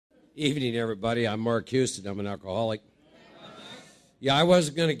Evening, everybody. I'm Mark Houston. I'm an alcoholic. Yeah, I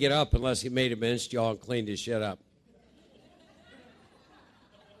wasn't going to get up unless he made a minced y'all and cleaned his shit up.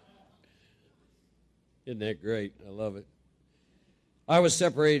 Isn't that great? I love it. I was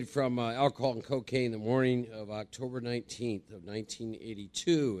separated from alcohol and cocaine the morning of October 19th of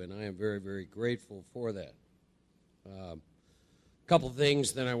 1982, and I am very, very grateful for that. A couple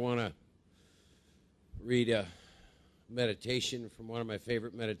things, then I want to read a meditation from one of my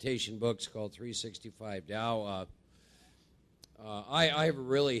favorite meditation books called 365 Tao. I've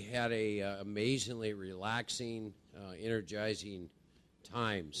really had a amazingly relaxing, energizing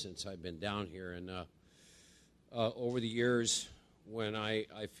time since I've been down here, and over the years, when I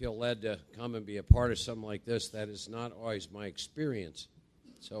feel led to come and be a part of something like this, that is not always my experience.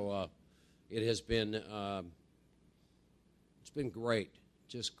 So it has been it's been great,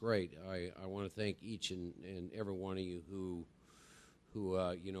 just great. I want to thank each and every one of you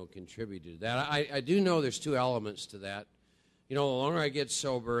who contributed to that. I do know there's two elements to that. You know, the longer I get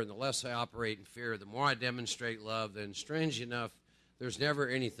sober and the less I operate in fear, the more I demonstrate love, then strange enough, there's never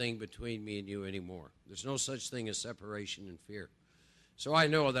anything between me and you anymore. There's no such thing as separation and fear. So I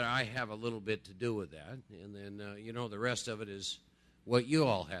know that I have a little bit to do with that, and then, the rest of it is what you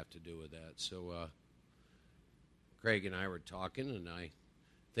all have to do with that. So Craig and I were talking, and I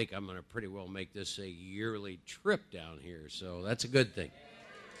think I'm going to pretty well make this a yearly trip down here, so that's a good thing.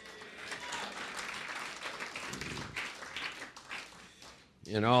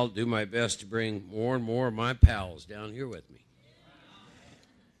 And I'll do my best to bring more and more of my pals down here with me.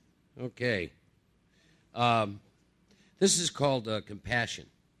 Okay. This is called compassion.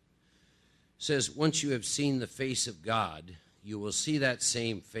 It says, once you have seen the face of God, you will see that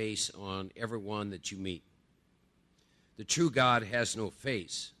same face on everyone that you meet. The true God has no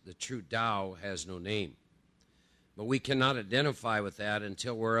face. The true Tao has no name. But we cannot identify with that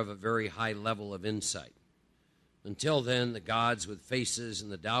until we're of a very high level of insight. Until then, the gods with faces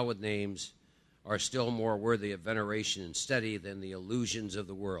and the Tao with names are still more worthy of veneration and study than the illusions of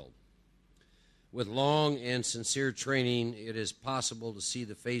the world. With long and sincere training, it is possible to see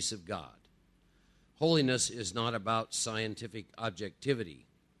the face of God. Holiness is not about scientific objectivity.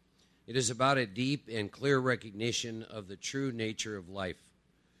 It is about a deep and clear recognition of the true nature of life.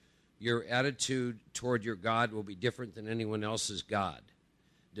 Your attitude toward your God will be different than anyone else's God.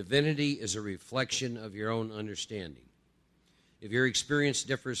 Divinity is a reflection of your own understanding. If your experience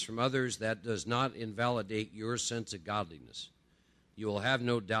differs from others, that does not invalidate your sense of godliness. You will have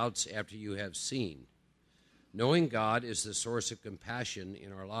no doubts after you have seen. Knowing God is the source of compassion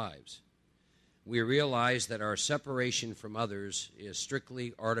in our lives. We realize that our separation from others is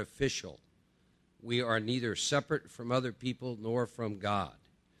strictly artificial. We are neither separate from other people nor from God.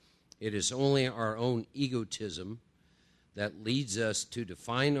 It is only our own egotism that leads us to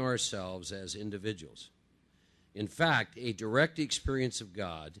define ourselves as individuals. In fact, a direct experience of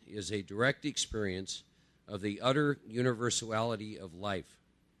God is a direct experience of the utter universality of life.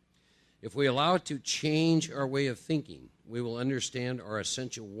 If we allow it to change our way of thinking, we will understand our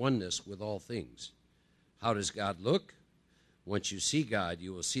essential oneness with all things. How does God look? Once you see God,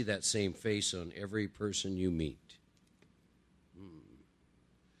 you will see that same face on every person you meet.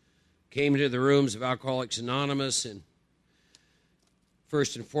 Came into the rooms of Alcoholics Anonymous, and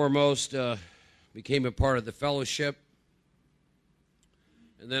first and foremost, became a part of the fellowship.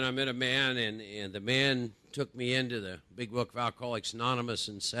 And then I met a man, and the man took me into the big book of Alcoholics Anonymous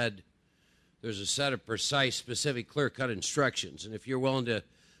and said, there's a set of precise, specific, clear-cut instructions, and if you're willing to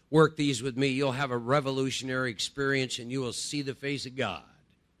work these with me, you'll have a revolutionary experience, and you will see the face of God.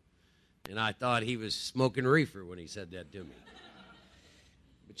 And I thought he was smoking reefer when he said that to me.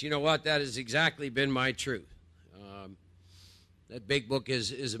 But you know what? That has exactly been my truth. That big book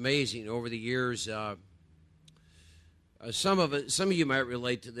is amazing. Over the years, some of you might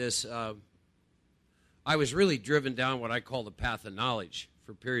relate to this. I was really driven down what I call the path of knowledge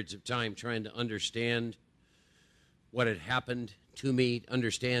for periods of time, trying to understand what had happened to me,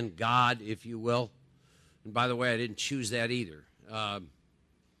 understand God, if you will. And by the way, I didn't choose that either. I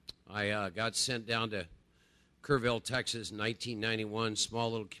got sent down to Kerrville, Texas in 1991,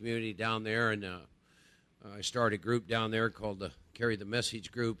 small little community down there, and I started a group down there called the Carry the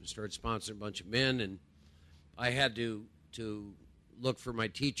Message Group and started sponsoring a bunch of men, and I had to look for my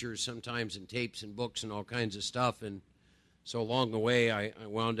teachers sometimes in tapes and books and all kinds of stuff, and so along the way I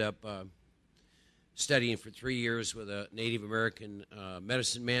wound up studying for 3 years with a Native American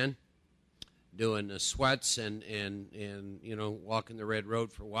medicine man, doing sweats and walking the red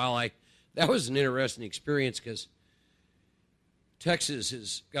road for a while. That was an interesting experience because Texas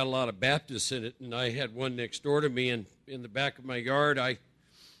has got a lot of Baptists in it, and I had one next door to me, and in the back of my yard, I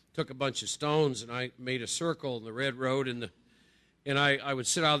took a bunch of stones and I made a circle in the red road, and I would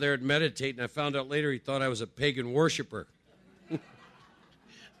sit out there and meditate, and I found out later he thought I was a pagan worshiper.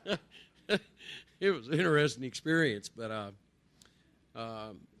 It was an interesting experience, but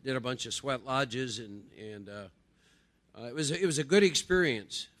did a bunch of sweat lodges, and it was a good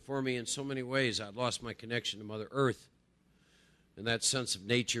experience for me in so many ways. I'd lost my connection to Mother Earth and that sense of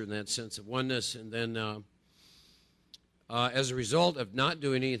nature and that sense of oneness, and then as a result of not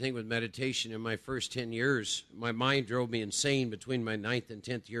doing anything with meditation in my first 10 years, my mind drove me insane between my 9th and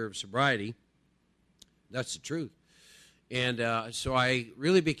 10th year of sobriety. That's the truth. And so I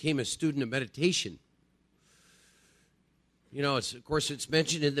really became a student of meditation. You know, of course, it's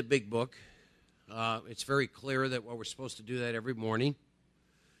mentioned in the big book. It's very clear that we're supposed to do that every morning.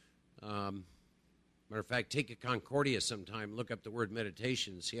 Matter of fact, take a Concordia sometime, look up the word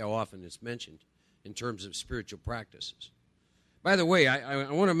meditation, and see how often it's mentioned in terms of spiritual practices. By the way, I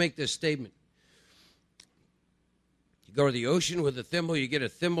want to make this statement. You go to the ocean with a thimble, you get a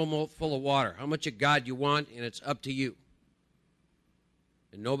thimble full of water. How much of God you want, and it's up to you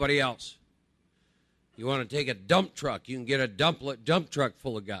and nobody else. You want to take a dump truck, you can get a dump truck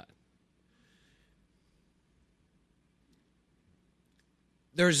full of God.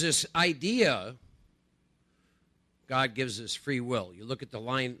 There's this idea God gives us free will. You look at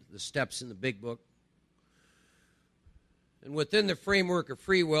the steps in the big book. And within the framework of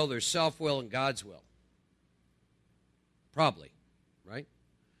free will, there's self-will and God's will. Probably, right?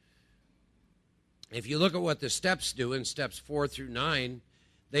 If you look at what the steps do in steps 4 through 9,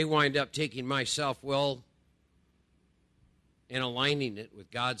 they wind up taking my self-will and aligning it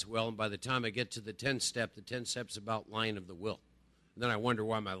with God's will. And by the time I get to the 10th step, the 10th step's about line of the will. And then I wonder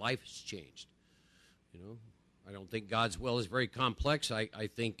why my life has changed. You know, I don't think God's will is very complex. I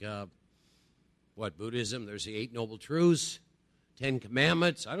think, Buddhism, there's the 8 Noble Truths, 10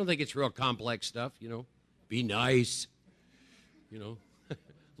 Commandments. I don't think it's real complex stuff, you know. Be nice, you know.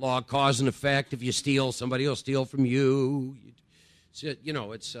 Law of cause and effect. If you steal, somebody will steal from you.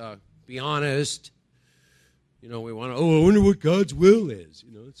 It's be honest. You know, we want to, I wonder what God's will is.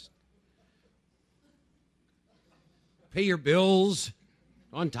 You know, it's pay your bills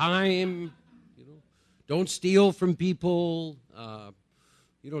on time. You know, don't steal from people.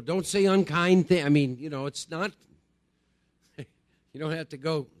 Don't say unkind things. I mean, it's not, you don't have to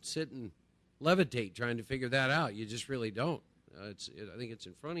go sit and levitate trying to figure that out. You just really don't. I think it's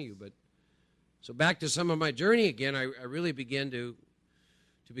in front of you. But so back to some of my journey again, I really began to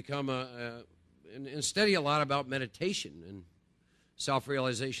become and study a lot about meditation and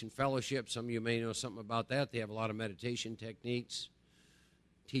self-realization fellowship. Some of you may know something about that. They have a lot of meditation techniques.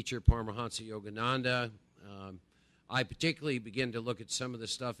 Teacher Paramahansa Yogananda. I particularly begin to look at some of the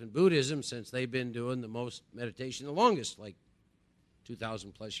stuff in Buddhism since they've been doing the most meditation the longest, like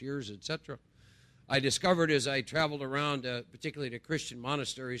 2,000 plus years, etc. I discovered as I traveled around, particularly to Christian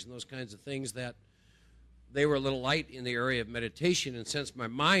monasteries and those kinds of things, that they were a little light in the area of meditation. And since my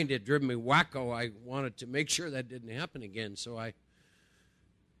mind had driven me wacko, I wanted to make sure that didn't happen again. So I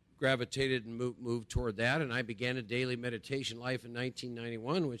gravitated and moved toward that, and I began a daily meditation life in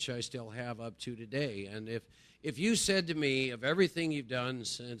 1991, which I still have up to today. And if you said to me, of everything you've done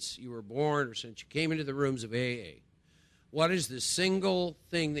since you were born or since you came into the rooms of AA, what is the single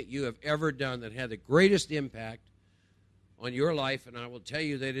thing that you have ever done that had the greatest impact on your life? And I will tell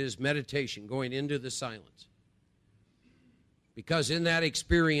you that it is meditation, going into the silence. Because in that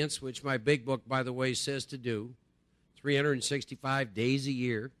experience, which my big book, by the way, says to do, 365 days a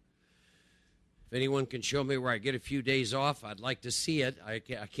year, if anyone can show me where I get a few days off, I'd like to see it. I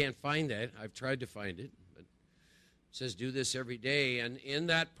can't find that. I've tried to find it. But it says do this every day. And in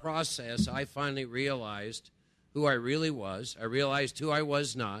that process, I finally realized who I really was. I realized who I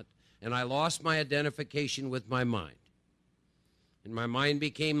was not. And I lost my identification with my mind. And my mind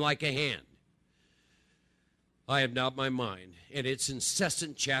became like a hand. I am not my mind. And its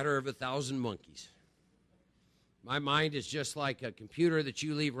incessant chatter of 1,000 monkeys. My mind is just like a computer that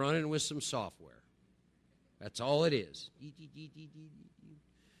you leave running with some software. That's all it is.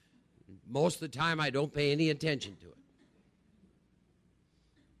 Most of the time, I don't pay any attention to it.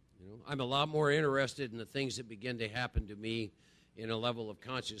 I'm a lot more interested in the things that begin to happen to me in a level of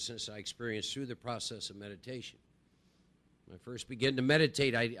consciousness I experienced through the process of meditation. When I first began to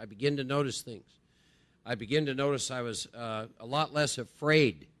meditate, I began to notice things. I began to notice I was a lot less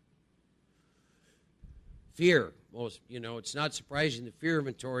afraid. Fear. It's not surprising the fear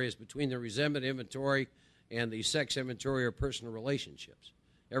inventory is between the resentment inventory and the sex inventory or personal relationships.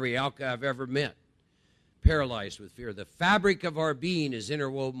 Every alka I've ever met, paralyzed with fear. The fabric of our being is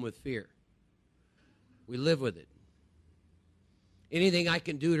interwoven with fear. We live with it. Anything I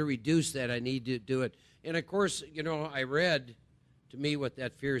can do to reduce that, I need to do it. And, of course, I read to me what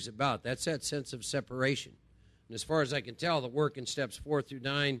that fear is about. That's that sense of separation. And as far as I can tell, the work in steps 4 through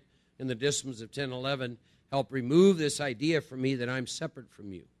 9 and the disciplines of 10 and 11 help remove this idea from me that I'm separate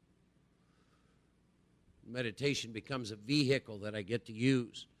from you. Meditation becomes a vehicle that I get to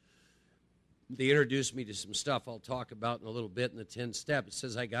use. They introduced me to some stuff I'll talk about in a little bit in the 10 step. It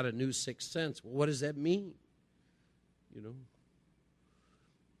says I got a new sixth sense. Well, what does that mean?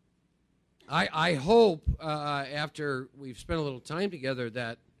 I hope after we've spent a little time together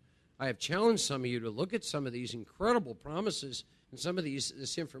that I have challenged some of you to look at some of these incredible promises and some of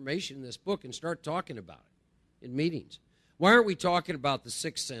this information in this book and start talking about it in meetings. Why aren't we talking about the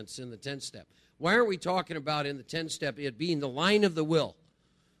sixth sense in the 10th step? Why aren't we talking about in the 10th step it being the line of the will?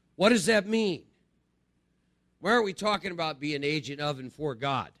 What does that mean? Why aren't we talking about being an agent of and for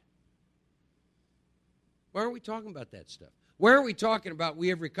God? Why aren't we talking about that stuff? Why aren't we talking about we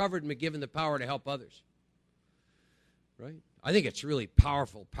have recovered and been given the power to help others? Right? I think it's really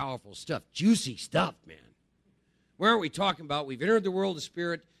powerful, powerful stuff. Juicy stuff, man. Why aren't we talking about we've entered the world of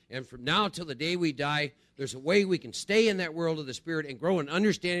spirit, and from now till the day we die, there's a way we can stay in that world of the spirit and grow an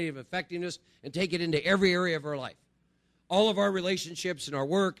understanding of effectiveness and take it into every area of our life. All of our relationships and our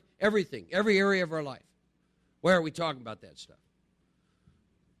work, everything, every area of our life. Why are we talking about that stuff?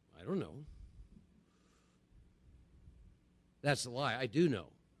 I don't know. That's a lie. I do know.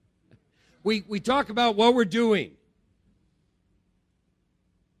 We talk about what we're doing.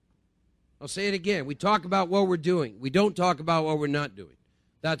 I'll say it again. We talk about what we're doing. We don't talk about what we're not doing.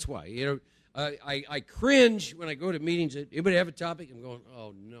 That's why. I cringe when I go to meetings. Anybody have a topic? I'm going,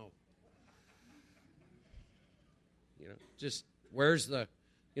 oh, no. Just where's the,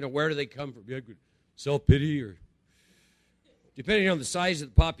 where do they come from? Self-pity, or depending on the size of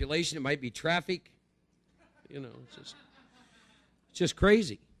the population, it might be traffic. It's just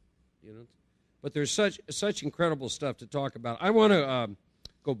crazy. But there's such incredible stuff to talk about. I want to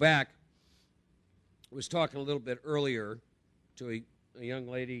go back. I was talking a little bit earlier to a young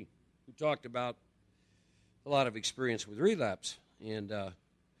lady who talked about a lot of experience with relapse. And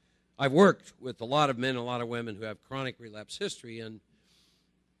I've worked with a lot of men and a lot of women who have chronic relapse history, and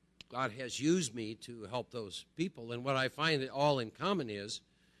God has used me to help those people. And what I find that all in common is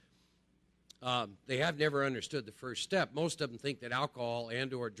they have never understood the first step. Most of them think that alcohol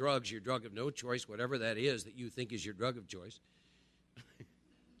and or drugs, your drug of no choice, whatever that is that you think is your drug of choice,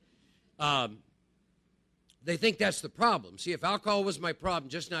 they think that's the problem. See, if alcohol was my problem,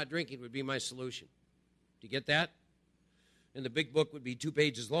 just not drinking would be my solution. Do you get that? And the big book would be 2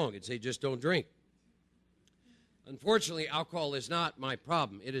 pages long. It'd say, just don't drink. Unfortunately, alcohol is not my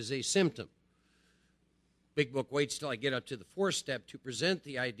problem. It is a symptom. Big book waits till I get up to the 4th step to present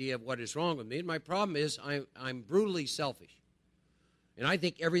the idea of what is wrong with me. And my problem is I'm brutally selfish. And I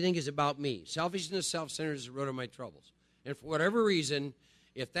think everything is about me. Selfishness, self-centered is the root of my troubles. And for whatever reason,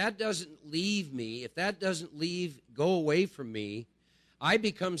 if that doesn't leave me, go away from me, I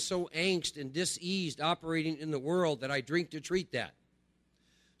become so angst and diseased operating in the world that I drink to treat that.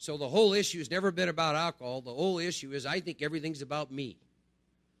 So the whole issue has never been about alcohol. The whole issue is I think everything's about me.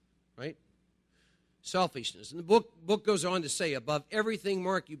 Right? Selfishness. And the book goes on to say, above everything,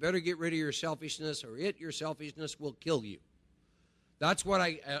 Mark, you better get rid of your selfishness, or your selfishness will kill you. That's what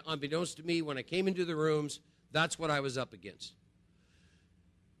unbeknownst to me, when I came into the rooms, that's what I was up against.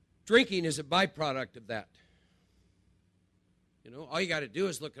 Drinking is a byproduct of that. All you got to do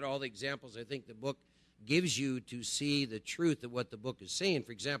is look at all the examples I think the book gives you to see the truth of what the book is saying.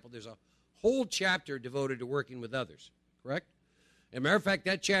 For example, there's a whole chapter devoted to working with others, correct? As a matter of fact,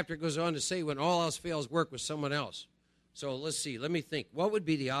 that chapter goes on to say when all else fails, work with someone else. So let's see. Let me think. What would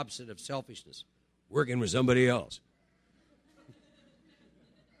be the opposite of selfishness? Working with somebody else.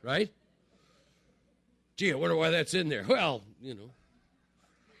 Right? Gee, I wonder why that's in there. Well,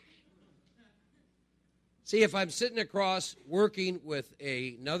 See, if I'm sitting across working with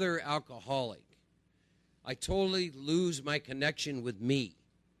another alcoholic, I totally lose my connection with me.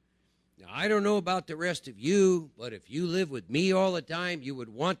 Now, I don't know about the rest of you, but if you live with me all the time, you would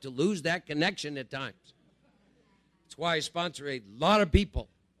want to lose that connection at times. That's why I sponsor a lot of people.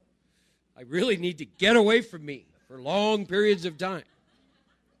 I really need to get away from me for long periods of time.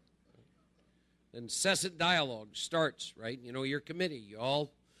 Incessant dialogue starts, right? Your committee, you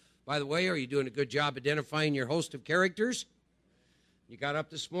all... By the way, are you doing a good job identifying your host of characters? You got up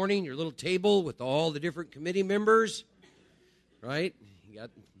this morning, your little table with all the different committee members, right? You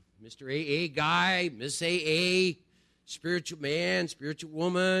got Mr. AA guy, Miss AA, spiritual man, spiritual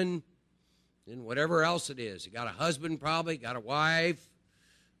woman, and whatever else it is. You got a husband probably, got a wife,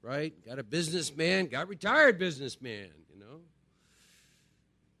 right? Got a businessman, got a retired businessman,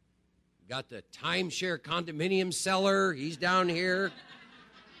 got the timeshare condominium seller. He's down here.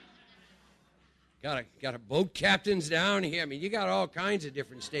 Got a boat captain's down here. I mean, you got all kinds of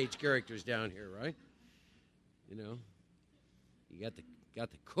different stage characters down here, right? You know, you got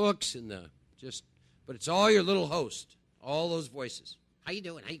the cooks and but it's all your little host. All those voices. How you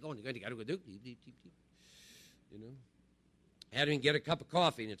doing? How you going? You got to go do. You know, had him get a cup of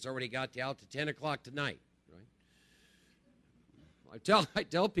coffee, and it's already got you out to 10 o'clock tonight, right? I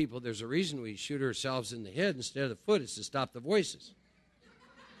tell people there's a reason we shoot ourselves in the head instead of the foot. It's to stop the voices.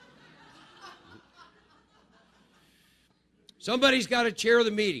 Somebody's got to chair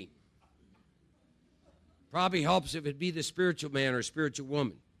the meeting. Probably helps if it be the spiritual man or spiritual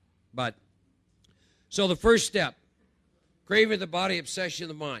woman. So the first step, craving the body, obsession of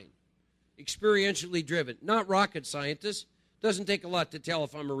the mind. Experientially driven, not rocket scientists. Doesn't take a lot to tell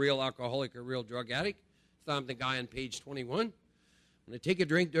if I'm a real alcoholic or a real drug addict. If I'm the guy on page 21. When I take a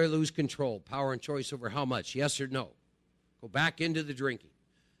drink, do I lose control, power, and choice over how much? Yes or no? Go back into the drinking.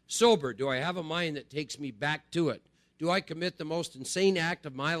 Sober, do I have a mind that takes me back to it? Do I commit the most insane act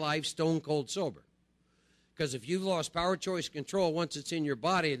of my life stone cold sober? Because if you've lost power, choice, control once it's in your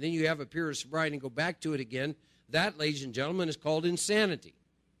body, and then you have a period of sobriety and go back to it again, that, ladies and gentlemen, is called insanity.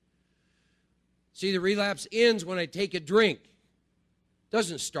 See, the relapse ends when I take a drink.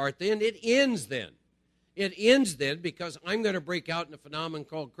 Doesn't start then, it ends then. It ends then because I'm going to break out in a phenomenon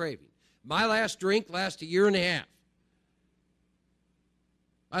called craving. My last drink lasts a year and a half.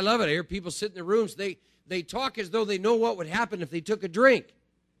 I love it. I hear people sit in the rooms, they talk as though they know what would happen if they took a drink.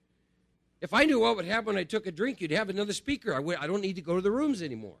 If I knew what would happen when I took a drink, you'd have another speaker. I don't need to go to the rooms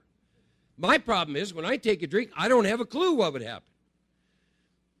anymore. My problem is when I take a drink, I don't have a clue what would happen.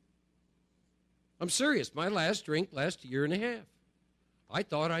 I'm serious. My last drink lasted a year and a half. I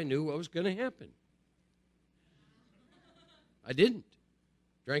thought I knew what was going to happen. I didn't.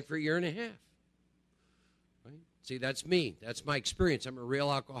 Drank for a year and a half. Right? See, that's me. That's my experience. I'm a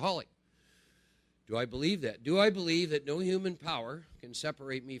real alcoholic. Do I believe that? Do I believe that no human power can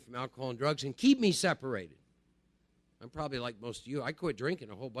separate me from alcohol and drugs and keep me separated? I'm probably like most of you. I quit drinking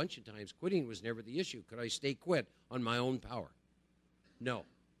a whole bunch of times. Quitting was never the issue. Could I stay quit on my own power? No.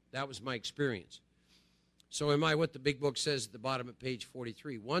 That was my experience. So am I what the big book says at the bottom of page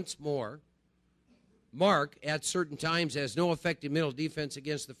 43. Once more, Mark, at certain times, has no effective mental defense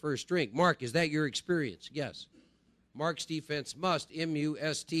against the first drink. Mark, is that your experience? Yes. Mark's defense must,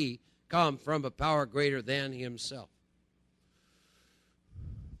 M-U-S-T, come from a power greater than himself.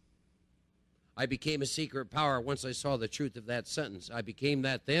 I became a seeker of power once I saw the truth of that sentence. I became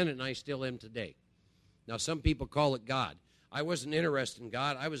that then, and I still am today. Now, some people call it God. I wasn't interested in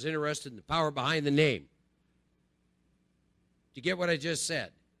God. I was interested in the power behind the name. Do you get what I just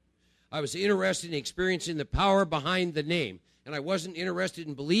said? I was interested in experiencing the power behind the name, and I wasn't interested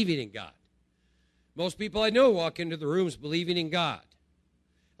in believing in God. Most people I know walk into the rooms believing in God.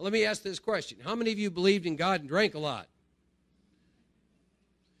 Well, let me ask this question. How many of you believed in God and drank a lot?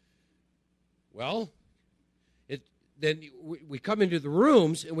 Well, then we come into the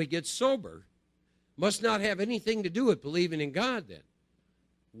rooms and we get sober. Must not have anything to do with believing in God then.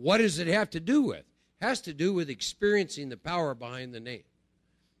 What does it have to do with? It has to do with experiencing the power behind the name.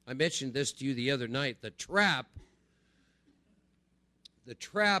 I mentioned this to you the other night. The trap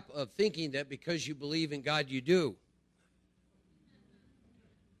of thinking that because you believe in God, you do.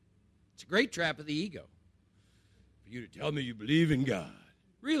 It's a great trap of the ego. For you to tell me you believe in God.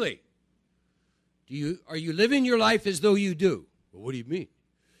 Really? Are you living your life as though you do? Well, what do you mean?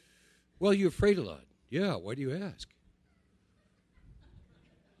 Well, you're afraid a lot. Yeah, why do you ask?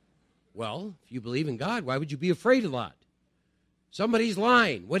 Well, if you believe in God, why would you be afraid a lot? Somebody's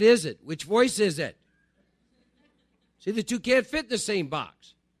lying. What is it? Which voice is it? See, the two can't fit in the same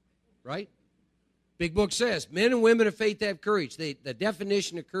box, right? Big book says, men and women of faith have courage. The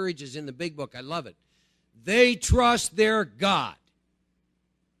definition of courage is in the big book. I love it. They trust their God.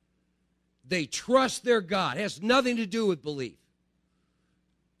 They trust their God. It has nothing to do with belief.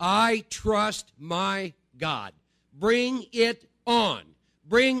 I trust my God. Bring it on.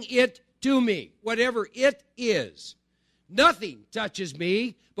 Bring it to me, whatever it is. Nothing touches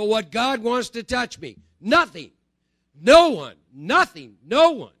me but what God wants to touch me. Nothing. No one. Nothing.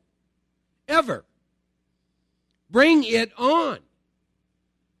 No one. Ever. Bring it on.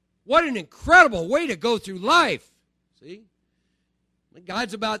 What an incredible way to go through life. See?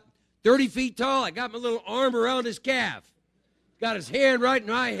 God's about 30 feet tall. I got my little arm around his calf. Got his hand right in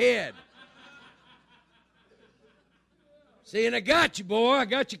my head. See, and I got you, boy. I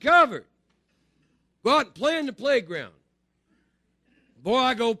got you covered. Go out and play in the playground. Boy,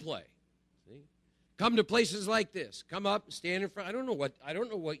 I go play. See? Come to places like this. Come up and stand in front. I don't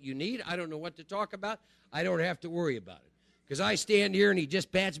know what you need. I don't know what to talk about. I don't have to worry about it. Because I stand here and he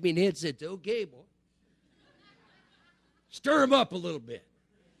just pats me in the head and says, okay, boy. Stir them up a little bit.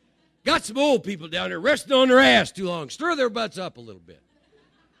 Got some old people down there resting on their ass too long. Stir their butts up a little bit.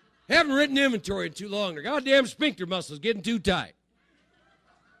 Haven't written inventory in too long. Their goddamn sphincter muscles getting too tight.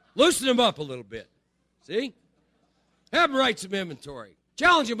 Loosen them up a little bit. See? Have them write some inventory.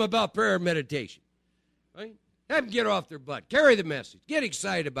 Challenge them about prayer and meditation. Right? Have them get off their butt. Carry the message. Get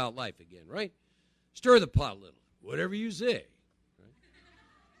excited about life again, right? Stir the pot a little. Whatever you say. Right?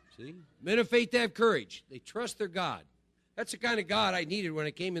 See? Men of faith have courage. They trust their God. That's the kind of God I needed when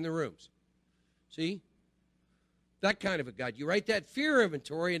I came in the rooms. See? That kind of a God. You write that fear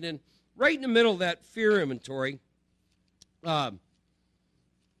inventory, and then right in the middle of that fear inventory, and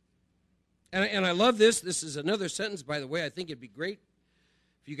I love this. This is another sentence, by the way. I think it'd be great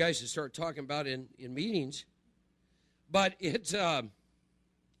if you guys to start talking about in meetings. But it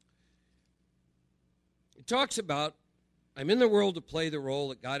talks about, I'm in the world to play the role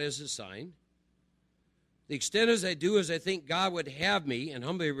that God has assigned. The extent as I do as I think God would have me, and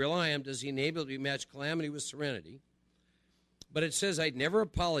humbly rely on Him, does He enable me to match calamity with serenity. But it says I'd never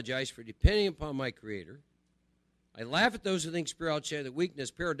apologize for depending upon my Creator. I laugh at those who think spirituality is a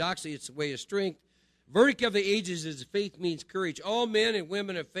weakness. Paradoxically, it's the way of strength. Verdict of the ages is faith means courage. All men and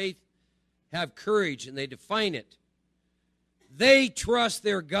women of faith have courage, and they define it. They trust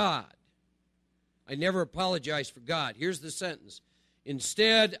their God. I never apologize for God. Here's the sentence.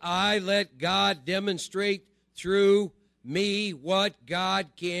 Instead, I let God demonstrate through me what God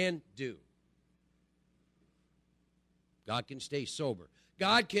can do. God can stay sober.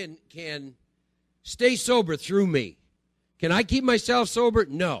 God can stay sober through me. Can I keep myself sober?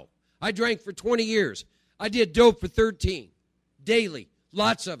 No. I drank for 20 years. I did dope for 13. Daily.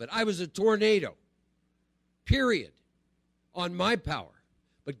 Lots of it. I was a tornado. Period. On my power.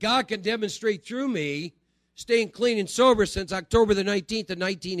 But God can demonstrate through me staying clean and sober since October the 19th of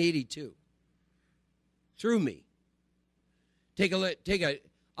 1982. Through me. Take a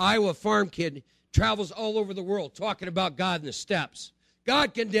Iowa farm kid, travels all over the world talking about God in the steppes.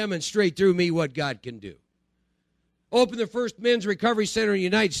 God can demonstrate through me what God can do. Open the first men's recovery center in the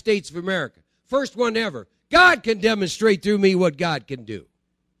United States of America. First one ever. God can demonstrate through me what God can do.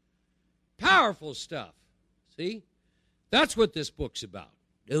 Powerful stuff. See? That's what this book's about.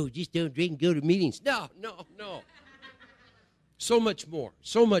 No, just don't drink and go to meetings. No. So much more.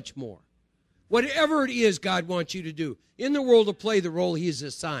 So much more. Whatever it is God wants you to do in the world to play the role He has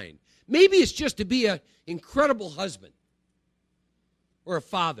assigned. Maybe it's just to be an incredible husband or a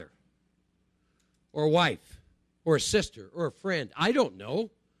father or a wife or a sister or a friend. I don't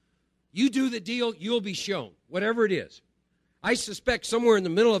know. You do the deal, you'll be shown, whatever it is. I suspect somewhere in the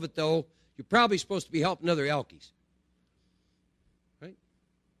middle of it, though, you're probably supposed to be helping other Elkies. Right?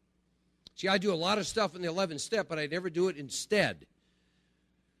 See, I do a lot of stuff in the 11th step, but I never do it instead.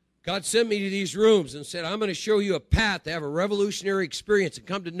 God sent me to these rooms and said, I'm going to show you a path to have a revolutionary experience and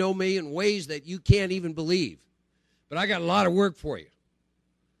come to know me in ways that you can't even believe. But I got a lot of work for you.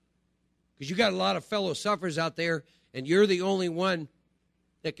 Because you got a lot of fellow sufferers out there, and you're the only one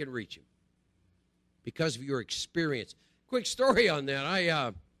that can reach them because of your experience. Quick story on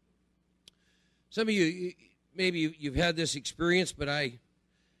that. Some of you, maybe you've had this experience, but I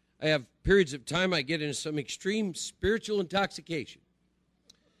have periods of time I get into some extreme spiritual intoxication.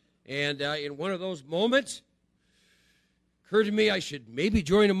 And in one of those moments, it occurred to me I should maybe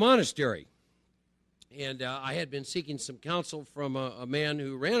join a monastery. And I had been seeking some counsel from a man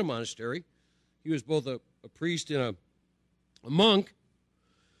who ran a monastery. He was both a priest and a monk.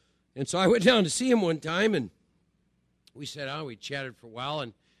 And so I went down to see him one time, and we sat down, we chatted for a while,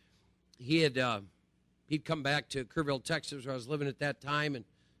 and he'd come back to Kerrville, Texas, where I was living at that time, and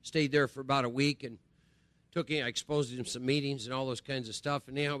stayed there for about a week, and I exposed him to some meetings and all those kinds of stuff.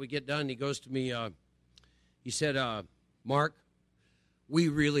 And anyhow, we get done, and he goes to me, he said, Mark, we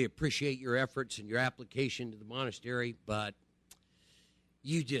really appreciate your efforts and your application to the monastery, but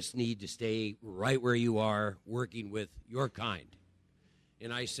you just need to stay right where you are working with your kind.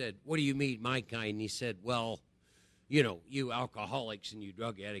 And I said, what do you mean, my kind? And he said, well, you alcoholics and you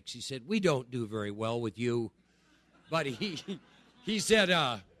drug addicts. He said, we don't do very well with you. But he said,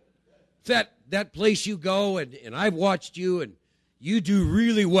 that place you go, and I've watched you, and you do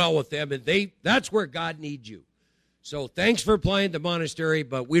really well with them, and that's where God needs you. So thanks for applying to the monastery,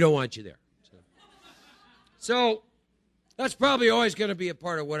 but we don't want you there. So that's probably always going to be a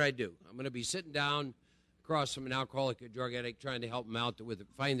part of what I do. I'm going to be sitting down across from an alcoholic or drug addict trying to help them out with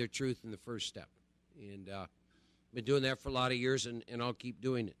find their truth in the first step. And I've been doing that for a lot of years, and I'll keep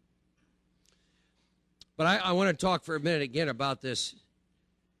doing it. But I want to talk for a minute again about this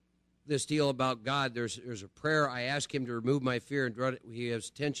deal about God. There's a prayer. I ask him to remove my fear and draw he has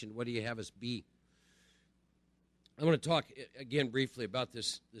attention. What do you have us be? I want to talk again briefly about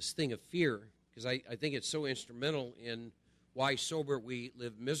this thing of fear, because I think it's so instrumental in why sober we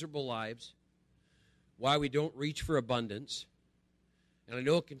live miserable lives, why we don't reach for abundance, and I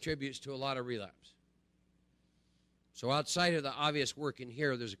know it contributes to a lot of relapse. So outside of the obvious work in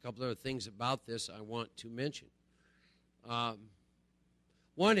here, there's a couple other things about this I want to mention.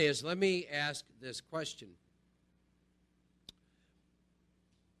 One is, let me ask this question.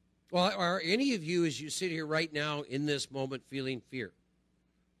 Well, are any of you, as you sit here right now in this moment, feeling fear?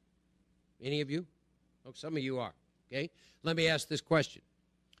 Any of you? Oh, some of you are. Okay? Let me ask this question.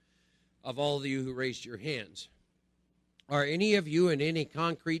 Of all of you who raised your hands, are any of you in any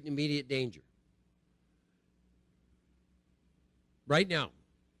concrete and immediate danger? Right now.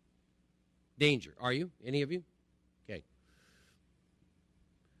 Danger. Are you? Any of you? Okay.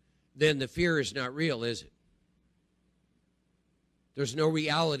 Then the fear is not real, is it? There's no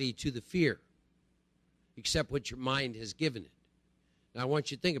reality to the fear except what your mind has given it. Now, I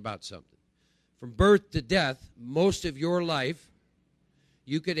want you to think about something. From birth to death, most of your life,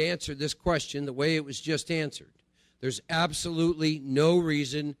 you could answer this question the way it was just answered. There's absolutely no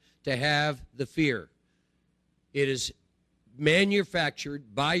reason to have the fear. It is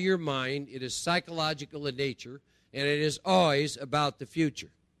manufactured by your mind. It is psychological in nature, and it is always about the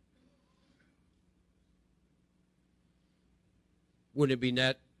future. Wouldn't it be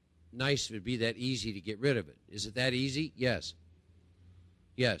that nice if it would be that easy to get rid of it? Is it that easy? Yes.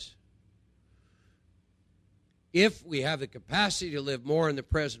 Yes. If we have the capacity to live more in the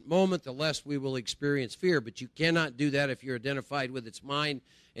present moment, the less we will experience fear. But you cannot do that if you're identified with its mind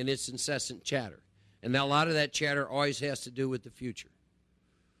and its incessant chatter. And a lot of that chatter always has to do with the future.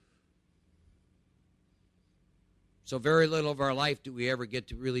 So very little of our life do we ever get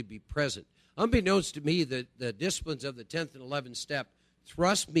to really be present. Unbeknownst to me, the disciplines of the 10th and 11th step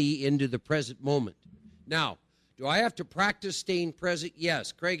thrust me into the present moment. Now, do I have to practice staying present?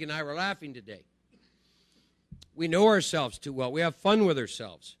 Yes. Craig and I were laughing today. We know ourselves too well. We have fun with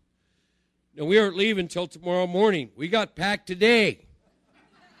ourselves. No, we aren't leaving until tomorrow morning. We got packed today.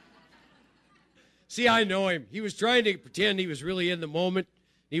 See, I know him. He was trying to pretend he was really in the moment.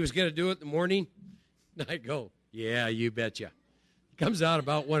 He was going to do it in the morning. And I go, yeah, you betcha. Comes out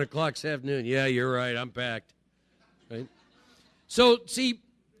about 1 o'clock this afternoon. Yeah, you're right. I'm packed. Right? So, see,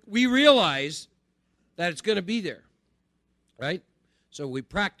 we realize that it's going to be there. Right? So we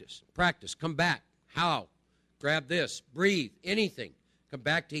practice. Come back. How? Grab this. Breathe. Anything. Come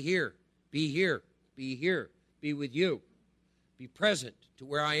back to here. Be here. Be here. Be with you. Be present to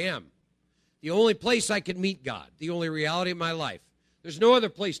where I am. The only place I can meet God. The only reality of my life. There's no other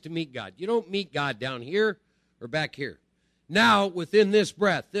place to meet God. You don't meet God down here or back here. Now, within this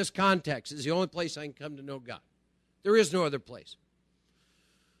breath, this context is the only place I can come to know God. There is no other place.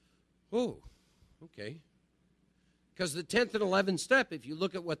 Oh, okay. Because the 10th and 11th step, if you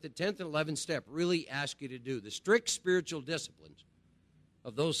look at what the 10th and 11th step really ask you to do, the strict spiritual disciplines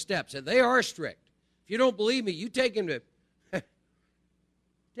of those steps, and they are strict. If you don't believe me, you take him to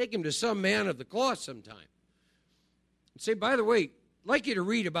some man of the cloth sometime. And say, by the way, I'd like you to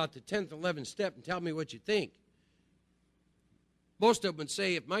read about the 10th and 11th step and tell me what you think. Most of them would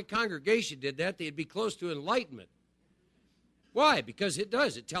say, if my congregation did that, they'd be close to enlightenment. Why? Because it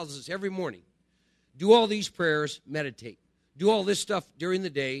does. It tells us every morning, do all these prayers, meditate. Do all this stuff during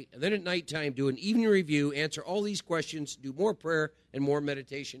the day, and then at nighttime, do an evening review, answer all these questions, do more prayer and more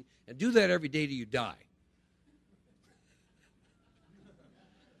meditation, and do that every day till you die.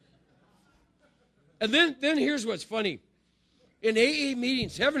 And then here's what's funny. In AA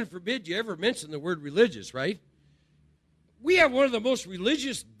meetings, heaven forbid you ever mention the word religious, right? We have one of the most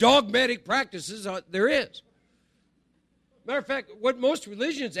religious, dogmatic practices there is. Matter of fact, what most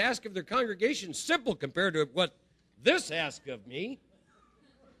religions ask of their congregation is simple compared to what this asks of me.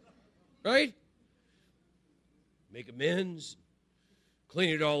 Right? Make amends,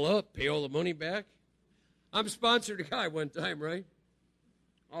 clean it all up, pay all the money back. I'm sponsored a guy one time, right?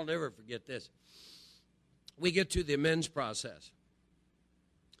 I'll never forget this. We get to the amends process.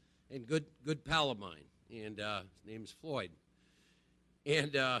 And good pal of mine. And his name's Floyd.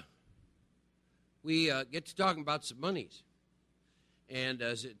 And we get to talking about some monies. And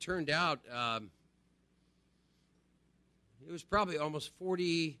as it turned out, it was probably almost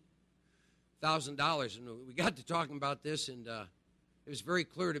 $40,000. And we got to talking about this, and it was very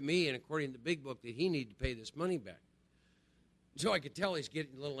clear to me, and according to the big book, that he needed to pay this money back. So I could tell he's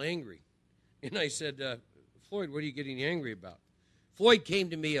getting a little angry. And I said, Floyd, what are you getting angry about? Floyd came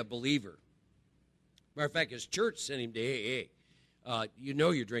to me a believer. Matter of fact, his church sent him to AA. You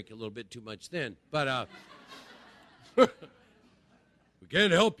know you're drinking a little bit too much then. But we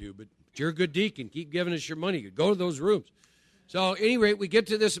can't help you, but you're a good deacon. Keep giving us your money. Go to those rooms. So, at any rate, we get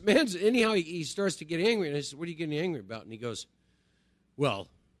to this man's. Anyhow, he starts to get angry. And I said, what are you getting angry about? And he goes, well,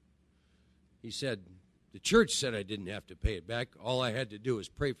 he said, the church said I didn't have to pay it back. All I had to do was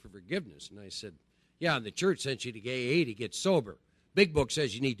pray for forgiveness. And I said, yeah, and the church sent you to AA to get sober. Big book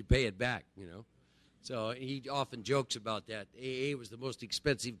says you need to pay it back, you know. So he often jokes about that. AA was the most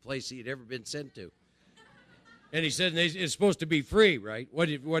expensive place he had ever been sent to. And he said it's supposed to be free, right? What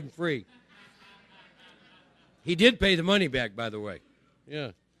if it wasn't free? He did pay the money back, by the way.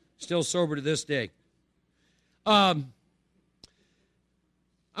 Yeah, still sober to this day. I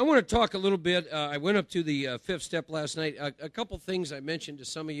want to talk a little bit. I went up to the fifth step last night. A couple things I mentioned to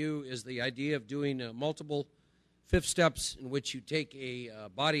some of you is the idea of doing multiple fifth steps in which you take a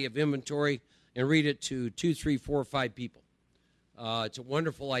body of inventory and read it to 2, 3, 4, 5 people. It's a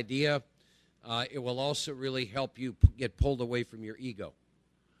wonderful idea. It will also really help you get pulled away from your ego.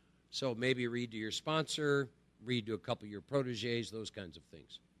 So maybe read to your sponsor, read to a couple of your proteges, those kinds of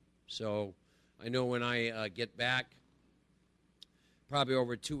things. So I know when I get back, probably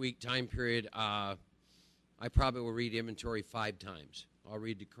over a 2-week time period, I probably will read inventory 5 times. I'll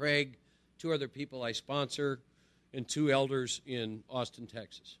read to Craig, 2 other people I sponsor, and 2 elders in Austin,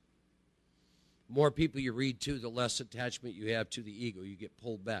 Texas. More people you read to, the less attachment you have to the ego. You get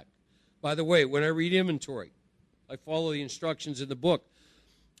pulled back. By the way, when I read inventory, I follow the instructions in the book.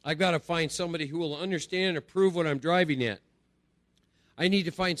 I've got to find somebody who will understand and approve what I'm driving at. I need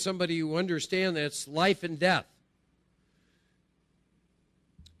to find somebody who understands that it's life and death.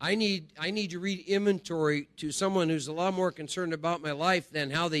 I need to read inventory to someone who's a lot more concerned about my life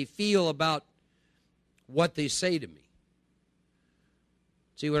than how they feel about what they say to me.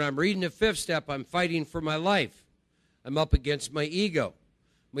 See, when I'm reading the fifth step, I'm fighting for my life. I'm up against my ego.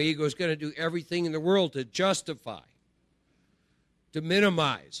 My ego is going to do everything in the world to justify, to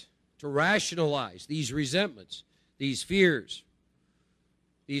minimize, to rationalize these resentments, these fears,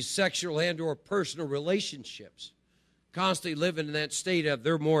 these sexual and or personal relationships. Constantly living in that state of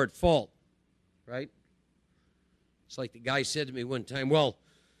they're more at fault, right? It's like the guy said to me one time, well,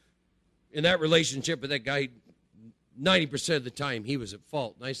 in that relationship with that guy, 90% of the time he was at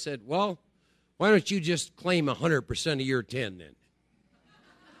fault. And I said, well, why don't you just claim 100% of your 10 then?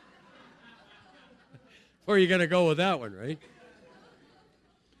 Where are you going to go with that one, right?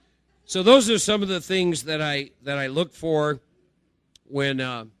 So those are some of the things that I look for when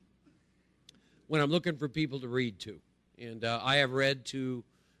I'm looking for people to read to. And I have read to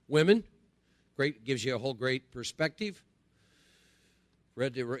women. Great, gives you a whole great perspective.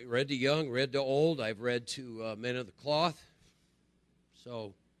 Read to young, read to old. I've read to men of the cloth.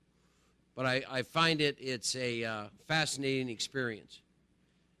 So, but I find it's a fascinating experience.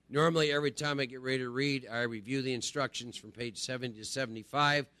 Normally, every time I get ready to read, I review the instructions from page 70 to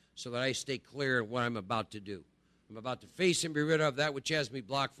 75 so that I stay clear of what I'm about to do. I'm about to face and be rid of that which has me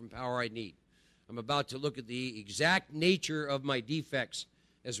blocked from power I need. I'm about to look at the exact nature of my defects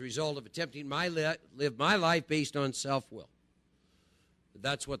as a result of attempting live my life based on self-will.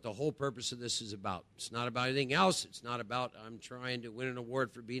 That's what the whole purpose of this is about. It's not about anything else. It's not about I'm trying to win an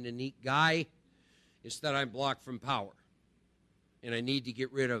award for being a neat guy. It's that I'm blocked from power. And I need to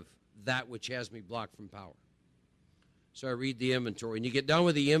get rid of that which has me blocked from power. So I read the inventory. And you get done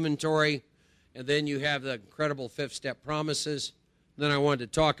with the inventory, and then you have the incredible fifth step promises. And then I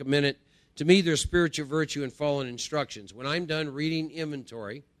wanted to talk a minute. To me, there's spiritual virtue in following instructions. When I'm done reading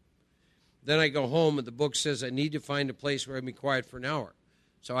inventory, then I go home, and the book says I need to find a place where I can be quiet for an hour.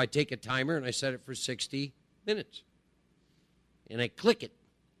 So I take a timer, and I set it for 60 minutes. And I click it.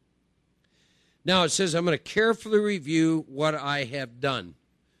 Now it says I'm going to carefully review what I have done.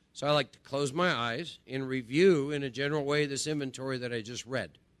 So I like to close my eyes and review in a general way this inventory that I just read.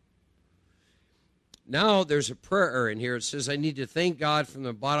 Now there's a prayer in here. It says I need to thank God from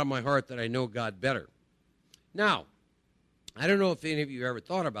the bottom of my heart that I know God better. Now, I don't know if any of you ever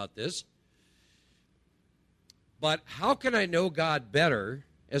thought about this, but how can I know God better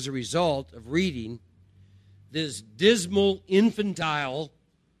as a result of reading this dismal, infantile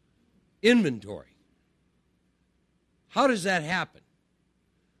inventory? How does that happen?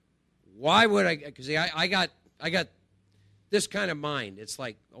 Why would I? Because I got this kind of mind. It's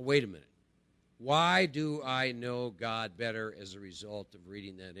like, oh, wait a minute. Why do I know God better as a result of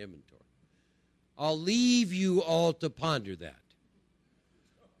reading that inventory? I'll leave you all to ponder that.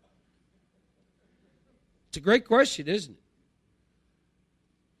 It's a great question, isn't it?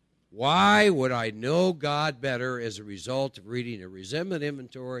 Why would I know God better as a result of reading a resentment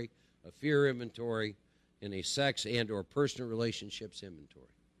inventory, a fear inventory, in a sex and or personal relationships inventory.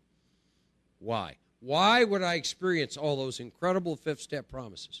 Why? Why would I experience all those incredible fifth-step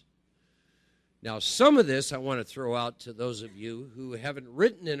promises? Now, some of this I want to throw out to those of you who haven't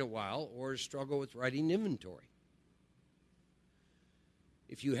written in a while or struggle with writing inventory.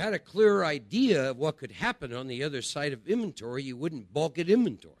 If you had a clear idea of what could happen on the other side of inventory, you wouldn't bulk at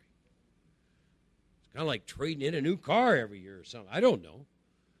inventory. It's kind of like trading in a new car every year or something. I don't know.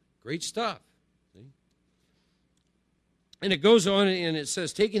 Great stuff. See? And it goes on and it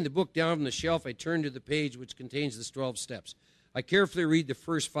says, taking the book down from the shelf, I turn to the page which contains the 12 steps. I carefully read the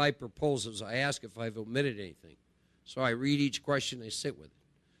first 5 proposals. I ask if I've omitted anything. So I read each question. I sit with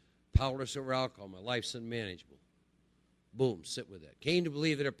it. Powerless over alcohol. My life's unmanageable. Boom, sit with that. Came to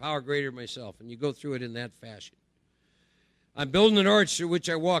believe that a power greater than myself. And you go through it in that fashion. I'm building an arch through which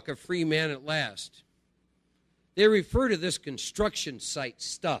I walk a free man at last. They refer to this construction site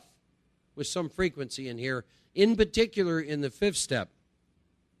stuff with some frequency in here, in particular in the 5th step.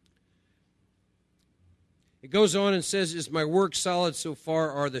 It goes on and says, is my work solid so far?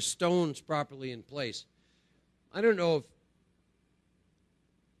 Are the stones properly in place? I don't know if,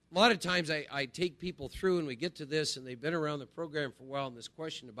 a lot of times I take people through and we get to this and they've been around the program for a while, and this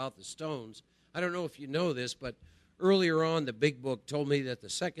question about the stones, I don't know if you know this, but earlier on the big book told me that the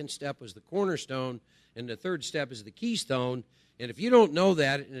 2nd step was the cornerstone and the 3rd step is the keystone. And if you don't know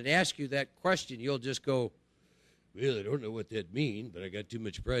that and it asks you that question, you'll just go, well, I don't know what that means, but I got too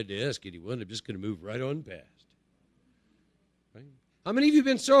much pride to ask anyone. I'm just going to move right on past. Right? How many of you have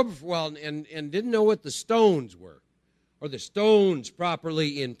been sober for a while and didn't know what the stones were? Or the stones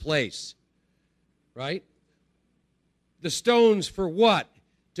properly in place? Right? The stones for what?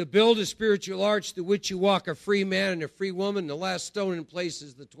 To build a spiritual arch through which you walk a free man and a free woman. The last stone in place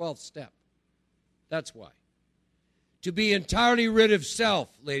is the 12th step. That's why. To be entirely rid of self,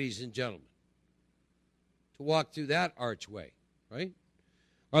 ladies and gentlemen. To walk through that archway, right?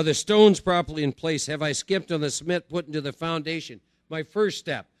 Are the stones properly in place? Have I skipped on the cement put into the foundation? My first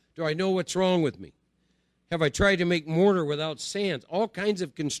step. Do I know what's wrong with me? Have I tried to make mortar without sand? All kinds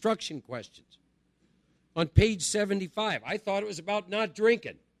of construction questions. On page 75, I thought it was about not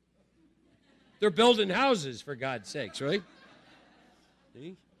drinking. They're building houses, for God's sakes, right?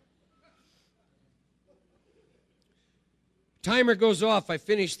 See? Timer goes off. I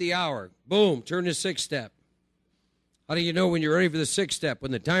finish the hour. Boom, turn to 6th step. How do you know when you're ready for the 6th step?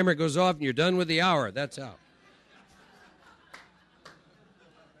 When the timer goes off and you're done with the hour. That's how.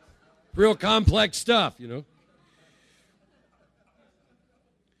 Real complex stuff, you know.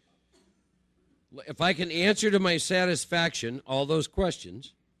 If I can answer to my satisfaction all those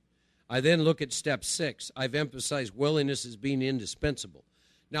questions, I then look at step 6. I've emphasized willingness as being indispensable.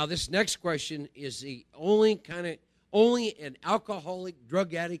 Now, this next question is the only an alcoholic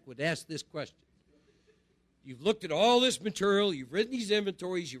drug addict would ask this question. You've looked at all this material, you've written these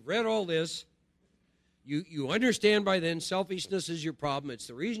inventories, you've read all this. You understand by then selfishness is your problem. It's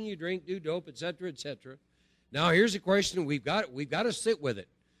the reason you drink, do dope, etc., etc. Now here's a question we've got to sit with it.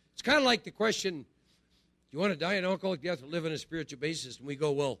 It's kind of like the question, do you want to die an alcoholic death or live on a spiritual basis? And we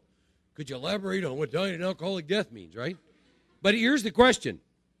go, well, could you elaborate on what dying an alcoholic death means, right? But here's the question.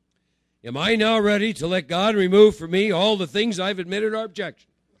 Am I now ready to let God remove from me all the things I've admitted are objection?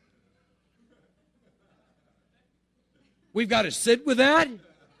 We've got to sit with that.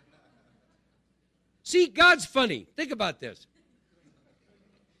 See, God's funny. Think about this.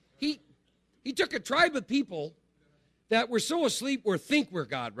 He took a tribe of people that were so asleep or think we're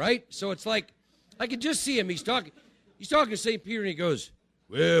God, right? So it's like, I can just see him. He's talking to St. Peter, and he goes,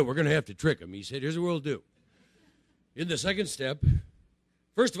 well, we're going to have to trick him. He said, here's what we'll do. In the 2nd step,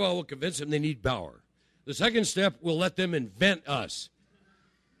 first of all, we'll convince them they need power. The 2nd step, we'll let them invent us.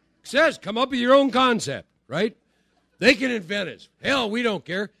 It says, come up with your own concept, right? They can invent us. Hell, we don't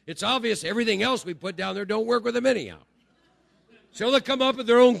care. It's obvious everything else we put down there don't work with them anyhow. So they'll come up with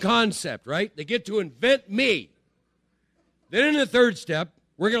their own concept, right? They get to invent me. Then in the 3rd step,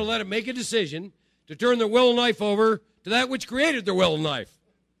 we're going to let them make a decision to turn their will and life over to that which created their will and life.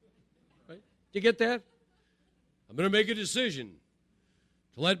 Right? Do you get that? I'm going to make a decision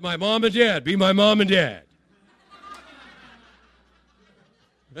to let my mom and dad be my mom and dad.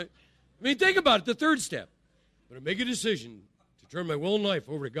 Right? I mean, think about it, the 3rd step. I'm going to make a decision to turn my will and life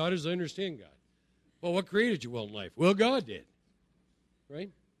over to God as I understand God. Well, what created your will and life? Well, God did. Right?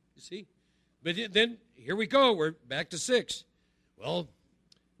 You see? But then, here we go. We're back to 6. Well,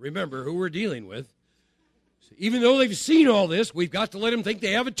 remember who we're dealing with. So even though they've seen all this, we've got to let them think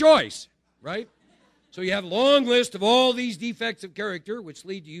they have a choice. Right? So you have a long list of all these defects of character, which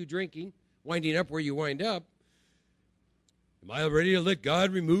lead to you drinking, winding up where you wind up. Am I ready to let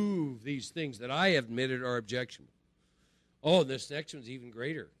God remove these things that I have admitted are objectionable? Oh, this next one's even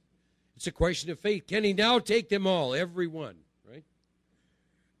greater. It's a question of faith. Can he now take them all, every one, right?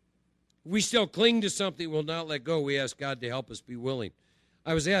 If we still cling to something we'll not let go, we ask God to help us be willing.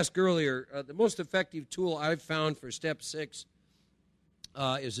 I was asked earlier, the most effective tool I've found for step 6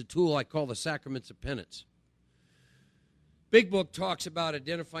 is a tool I call the sacraments of penance. Big Book talks about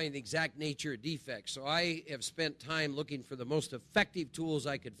identifying the exact nature of defects. So I have spent time looking for the most effective tools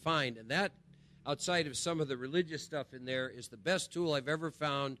I could find, and that, outside of some of the religious stuff in there, is the best tool I've ever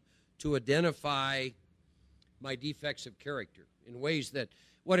found to identify my defects of character in ways that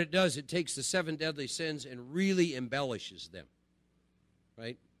what it does, it takes the 7 deadly sins and really embellishes them,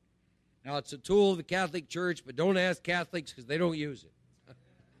 right? Now, it's a tool of the Catholic Church, but don't ask Catholics because they don't use it.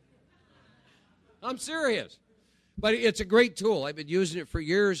 I'm serious. But it's a great tool. I've been using it for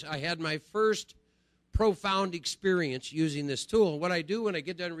years. I had my first profound experience using this tool. What I do when I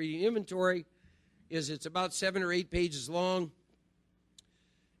get done reading inventory is it's about 7 or 8 pages long,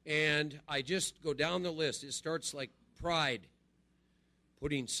 and I just go down the list. It starts like pride,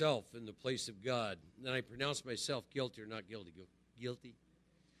 putting self in the place of God. And then I pronounce myself guilty or not guilty. Guilty.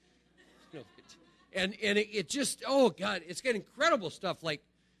 No, it just, oh, God, it's got incredible stuff like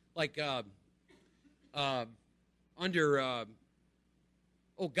under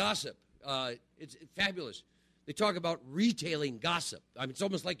gossip. It's fabulous. They talk about retailing gossip. I mean, it's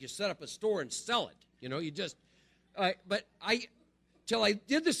almost like you set up a store and sell it. You know, you just, but till I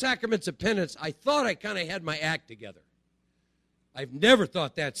did the sacraments of penance, I thought I kind of had my act together. I've never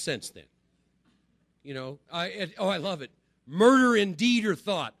thought that since then. You know, I love it. Murder in deed or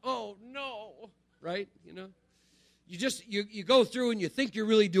thought. Oh, no, right? You know, you go through and you think you're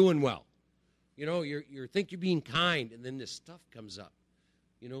really doing well. You know, you think you're being kind, and then this stuff comes up.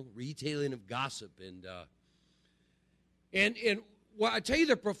 You know, retailing of gossip. And well, I tell you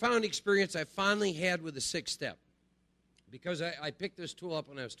the profound experience I finally had with the 6th step, because I picked this tool up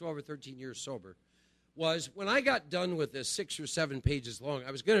when I was 12 or 13 years sober, was when I got done with this 6 or 7 pages long,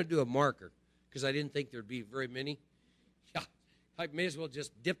 I was going to do a marker because I didn't think there'd be very many. Yeah, I may as well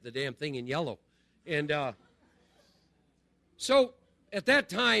just dip the damn thing in yellow. And so at that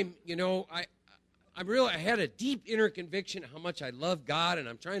time, you know, I had a deep inner conviction how much I love God, and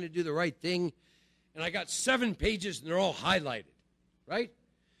I'm trying to do the right thing. And I got 7 pages, and they're all highlighted, right?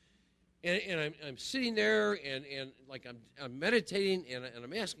 And I'm sitting there, and like I'm meditating, and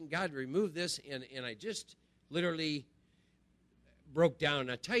I'm asking God to remove this, and I just literally broke down.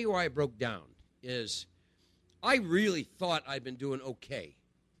 And I tell you why I broke down is I really thought I'd been doing okay.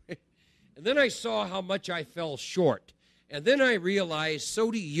 And then I saw how much I fell short. And then I realized,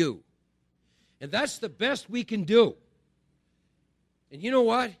 so do you. And that's the best we can do. And you know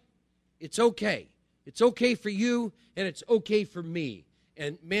what? It's okay. It's okay for you, and it's okay for me.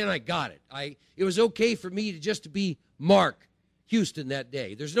 And, man, I got it. It was okay for me to be Mark Houston that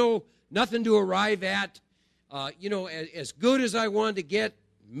day. There's nothing to arrive at. You know, as good as I wanted to get,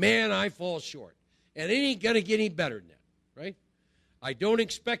 man, I fall short. And it ain't going to get any better than that, right? I don't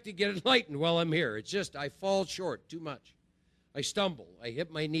expect to get enlightened while I'm here. It's just I fall short too much. I stumble. I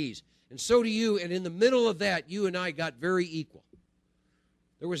hit my knees. And so do you. And in the middle of that, you and I got very equal.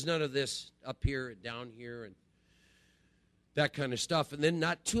 There was none of this up here and down here and that kind of stuff. And then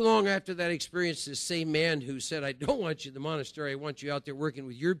not too long after that experience, this same man who said, I don't want you in the monastery, I want you out there working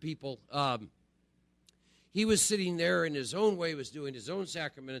with your people, he was sitting there in his own way, was doing his own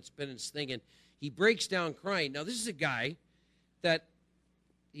sacrament penance thing, and he breaks down crying. Now, this is a guy that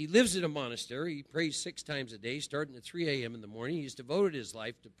he lives in a monastery. He prays 6 times a day, starting at 3 a.m. in the morning. He's devoted his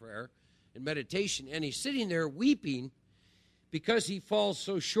life to prayer and meditation, and he's sitting there weeping because he falls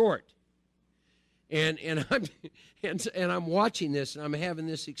so short. And I'm watching this, and I'm having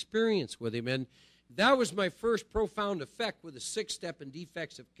this experience with him. And that was my first profound effect with the 6th step and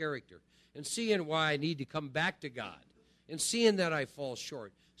defects of character, and seeing why I need to come back to God, and seeing that I fall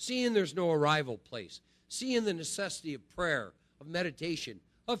short, seeing there's no arrival place, seeing the necessity of prayer, of meditation,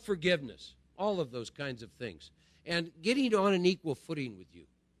 of forgiveness, all of those kinds of things, and getting on an equal footing with you,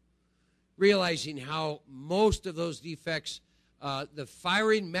 realizing how most of those defects, the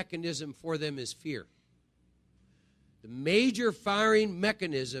firing mechanism for them is fear. The major firing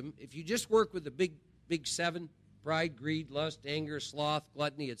mechanism, if you just work with the big 7, pride, greed, lust, anger, sloth,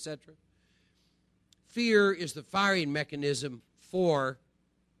 gluttony, etc., fear is the firing mechanism for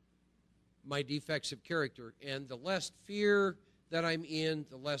my defects of character. And the less fear that I'm in,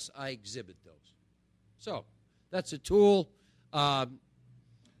 the less I exhibit those. So that's a tool.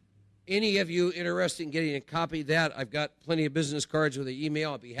 Any of you interested in getting a copy of that, I've got plenty of business cards with the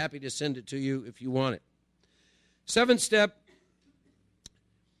email. I'll be happy to send it to you if you want it. 7th step,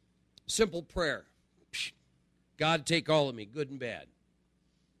 Simple prayer. God, take all of me, good and bad.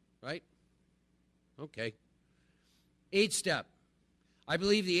 Right? Okay. 8th step. I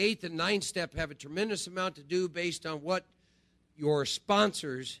believe the 8th and 9th step have a tremendous amount to do based on what your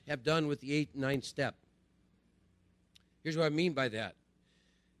sponsors have done with the 8th and 9th step. Here's what I mean by that.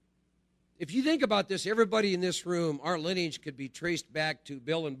 If you think about this, everybody in this room, our lineage could be traced back to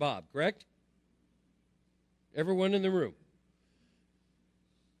Bill and Bob, correct? Everyone in the room.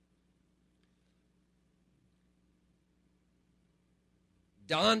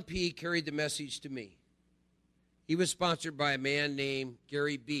 Don P. carried the message to me. He was sponsored by a man named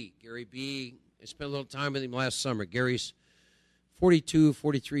Gary B. Gary B., I spent a little time with him last summer. Gary's 42,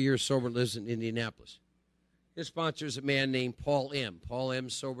 43 years sober, lives in Indianapolis. His sponsor is a man named Paul M. Paul M.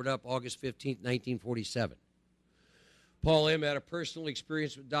 sobered up August 15, 1947. Paul M. had a personal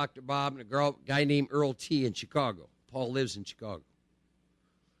experience with Dr. Bob and a guy named Earl T. in Chicago. Paul lives in Chicago.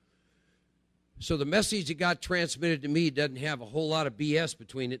 So the message that got transmitted to me doesn't have a whole lot of BS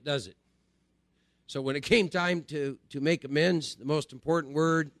between it, does it? So when it came time to make amends, the most important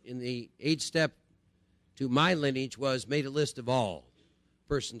word in the 8th step to my lineage was made a list of all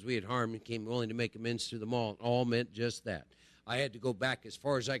persons we had harmed and came willing to make amends to them all. All meant just that. I had to go back as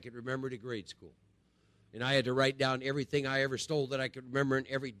far as I could remember to grade school. And I had to write down everything I ever stole that I could remember and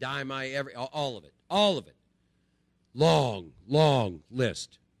every dime I ever, all of it. All of it. Long, long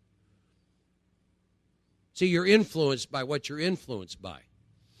list. See, you're influenced by what you're influenced by.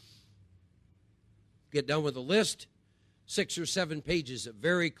 Get done with a list, 6 or 7 pages of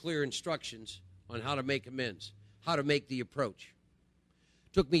very clear instructions on how to make amends, how to make the approach.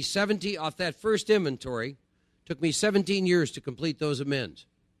 Took me off that first inventory, took me 17 years to complete those amends.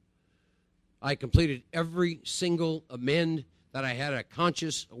 I completed every single amend that I had a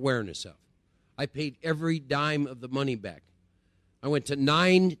conscious awareness of. I paid every dime of the money back. I went to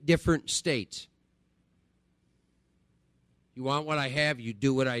 9 different states. You want what I have, you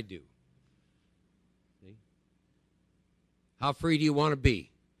do what I do. See? How free do you want to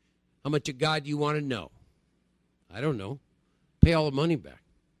be? How much of God do you want to know? I don't know. Pay all the money back.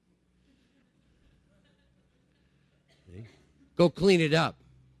 See? Go clean it up.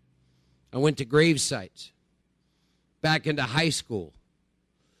 I went to grave sites, back into high school,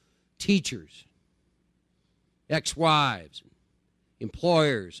 teachers, ex-wives,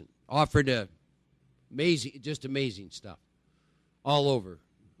 employers, and offered amazing stuff all over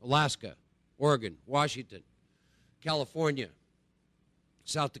Alaska, Oregon, Washington, California,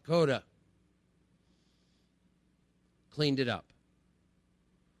 South Dakota. Cleaned it up.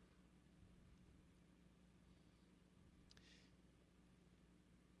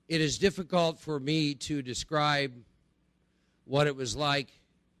 It is difficult for me to describe what it was like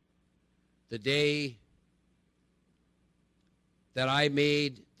the day that I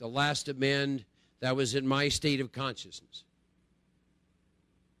made the last amend that was in my state of consciousness.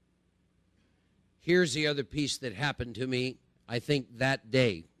 Here's the other piece that happened to me, I think, that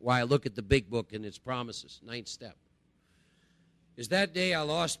day, why I look at the big book and its promises, 9th step. Is that day I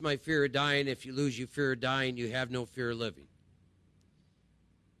lost my fear of dying. If you lose your fear of dying, you have no fear of living.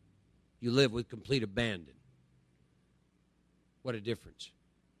 You live with complete abandon. What a difference.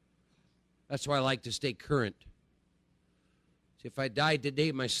 That's why I like to stay current. See, if I died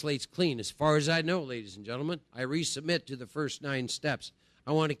today, my slate's clean. As far as I know, ladies and gentlemen, I resubmit to the first 9 steps.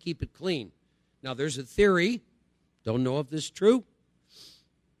 I want to keep it clean. Now, there's a theory. Don't know if this is true.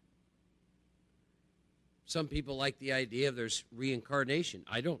 Some people like the idea of there's reincarnation.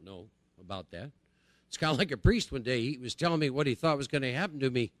 I don't know about that. It's kind of like a priest one day. He was telling me what he thought was going to happen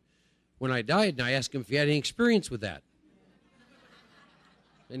to me when I died, and I asked him if he had any experience with that.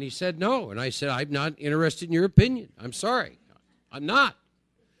 And he said no. And I said, I'm not interested in your opinion. I'm sorry. I'm not.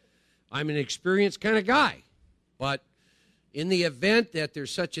 I'm an experienced kind of guy. But in the event that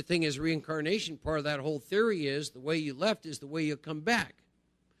there's such a thing as reincarnation, part of that whole theory is the way you left is the way you'll come back.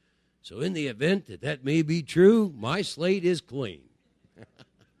 So in the event that that may be true, my slate is clean.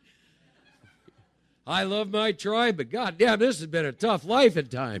 I love my tribe, but goddamn, this has been a tough life at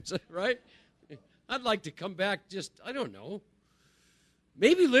times, right? I'd like to come back just, I don't know,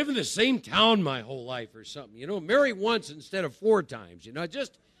 maybe live in the same town my whole life or something, marry once instead of 4 times,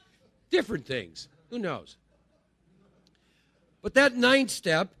 just different things. Who knows? But that 9th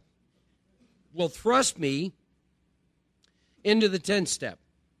step will thrust me into the 10th step.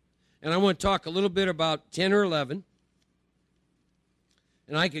 And I want to talk a little bit about 10 or 11.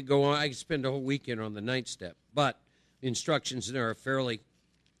 And I could go on, I could spend a whole weekend on the 9th step. But the instructions in there are fairly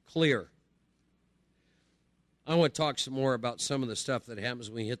clear. I want to talk some more about some of the stuff that happens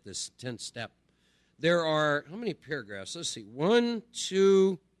when we hit this 10th step. There are, how many paragraphs? Let's see, 1,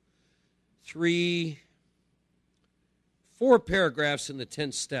 2, 4 paragraphs in the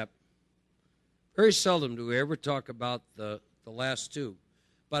 10th step. Very seldom do we ever talk about the last 2.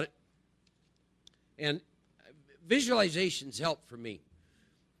 And visualizations help for me.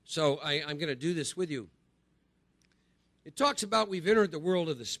 So I'm going to do this with you. It talks about we've entered the world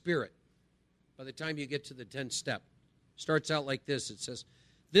of the Spirit by the time you get to the 10th step. Starts out like this. It says,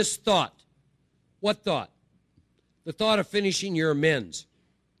 this thought. What thought? The thought of finishing your amends.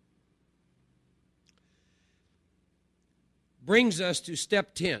 Brings us to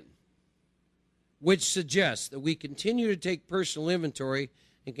step 10, which suggests that we continue to take personal inventory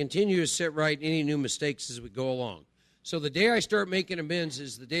and continue to set right any new mistakes as we go along. So the day I start making amends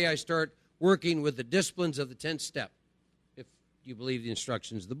is the day I start working with the disciplines of the 10th step, if you believe the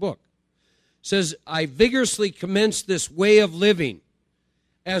instructions of the book. It says, I vigorously commenced this way of living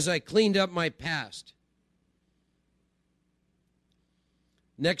as I cleaned up my past.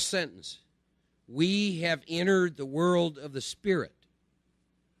 Next sentence. We have entered the world of the Spirit.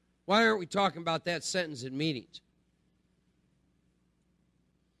 Why aren't we talking about that sentence in meetings?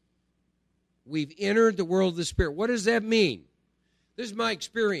 We've entered the world of the Spirit. What does that mean? This is my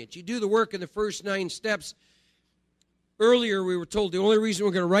experience. You do the work in the first 9 steps. Earlier, we were told the only reason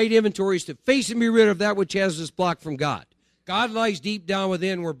we're going to write inventory is to face and be rid of that which has us blocked from God. God lies deep down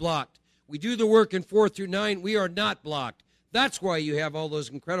within. We're blocked. We do the work in 4 through 9. We are not blocked. That's why you have all those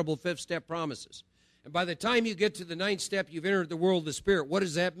incredible 5th step promises. And by the time you get to the 9th step, you've entered the world of the Spirit. What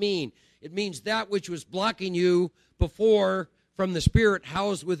does that mean? It means that which was blocking you before from the Spirit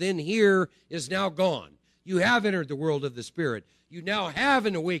housed within here is now gone. You have entered the world of the Spirit. You now have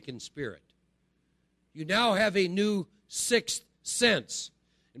an awakened spirit. You now have a new 6th sense.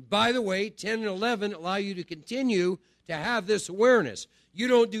 And by the way, 10 and 11 allow you to continue to have this awareness. You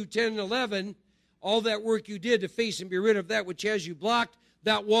don't do 10 and 11, all that work you did to face and be rid of that which has you blocked,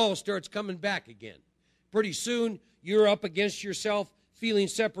 that wall starts coming back again. Pretty soon, you're up against yourself, feeling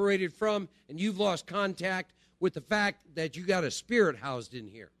separated from, and you've lost contact with the fact that you got a spirit housed in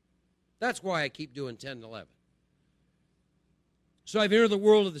here. That's why I keep doing 10 and 11. So I've entered the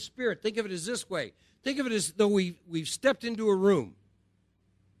world of the Spirit. Think of it as this way. Think of it as though we've stepped into a room,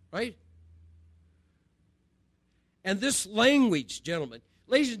 right? And this language, gentlemen,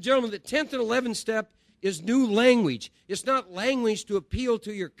 ladies and gentlemen, the 10th and 11th step is new language. It's not language to appeal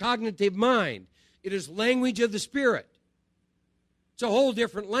to your cognitive mind. It is language of the Spirit. It's a whole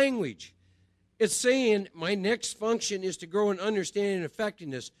different language. It's saying my next function is to grow in understanding and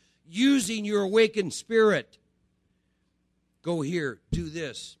effectiveness using your awakened spirit. Go here, do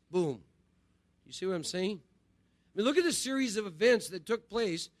this, boom. You see what I'm saying? I mean, look at the series of events that took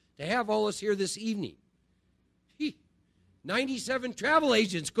place to have all us here this evening. 97 travel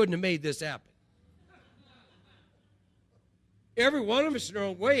agents couldn't have made this happen. Every one of us in our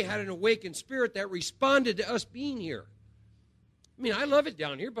own way had an awakened spirit that responded to us being here. I mean, I love it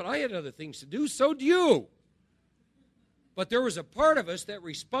down here, but I had other things to do. So do you. But there was a part of us that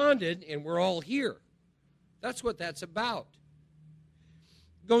responded, and we're all here. That's what that's about.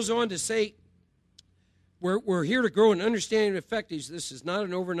 It goes on to say, we're here to grow in understanding and effectiveness. This is not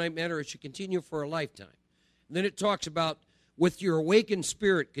an overnight matter. It should continue for a lifetime. And then it talks about, with your awakened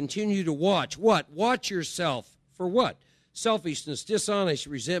spirit, continue to watch. What? Watch yourself. For what? Selfishness, dishonesty,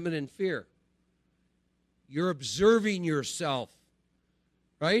 resentment, and fear. You're observing yourself,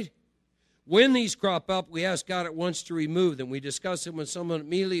 right? When these crop up, we ask God at once to remove them. We discuss them with someone,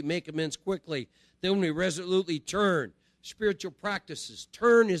 immediately make amends quickly. Then we resolutely turn. Spiritual practices.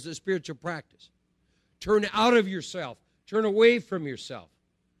 Turn is the spiritual practice. Turn out of yourself. Turn away from yourself.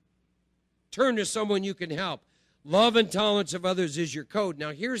 Turn to someone you can help. Love and tolerance of others is your code.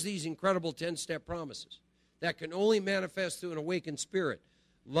 Now, here's these incredible 10-step promises that can only manifest through an awakened spirit.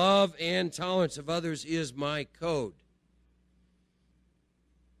 Love and tolerance of others is my code.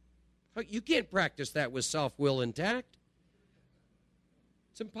 You can't practice that with self-will intact.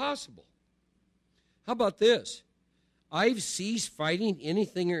 It's impossible. How about this? I've ceased fighting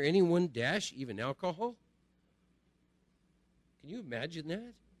anything or anyone, even alcohol. Can you imagine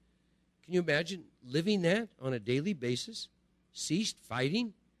that? Can you imagine living that on a daily basis? Ceased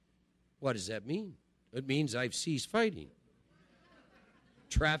fighting? What does that mean? It means I've ceased fighting.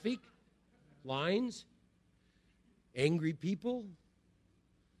 Traffic, lines, angry people,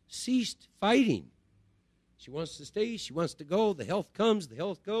 ceased fighting. She wants to stay, she wants to go, the health comes, the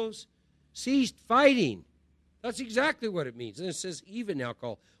health goes. Ceased fighting. That's exactly what it means. And it says even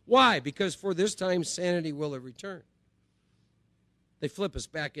alcohol. Why? Because for this time sanity will have returned. They flip us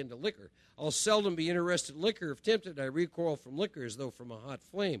back into liquor. I'll seldom be interested in liquor. If tempted, I recoil from liquor as though from a hot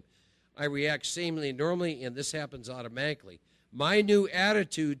flame. I react sanely and normally, and this happens automatically. My new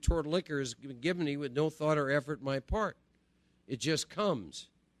attitude toward liquor has been given me with no thought or effort on my part. It just comes.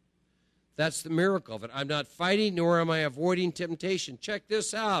 That's the miracle of it. I'm not fighting, nor am I avoiding temptation. Check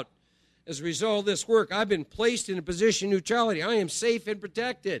this out. As a result of this work, I've been placed in a position of neutrality. I am safe and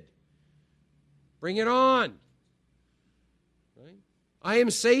protected. Bring it on. Right? I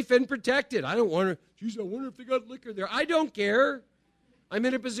am safe and protected. I don't wonder, geez, I wonder if they got liquor there. I don't care. I'm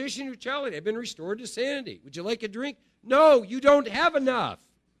in a position of neutrality. I've been restored to sanity. Would you like a drink? No, you don't have enough.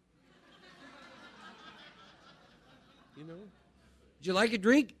 You know? Would you like a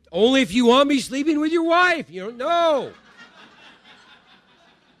drink? Only if you want me sleeping with your wife. No.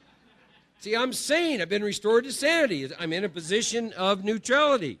 See, I'm sane. I've been restored to sanity. I'm in a position of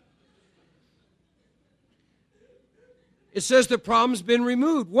neutrality. It says the problem's been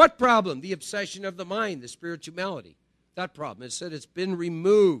removed. What problem? The obsession of the mind, the spirituality. That problem. It said it's been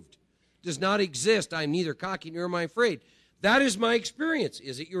removed. Does not exist. I'm neither cocky nor am I afraid. That is my experience.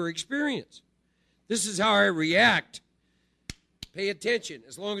 Is it your experience? This is how I react. Pay attention.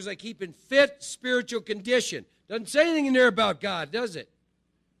 As long as I keep in fit spiritual condition. Doesn't say anything in there about God, does it?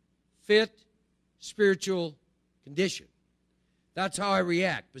 Fit spiritual condition. That's how I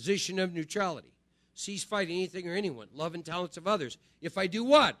react. Position of neutrality. Cease fighting anything or anyone. Love and talents of others. If I do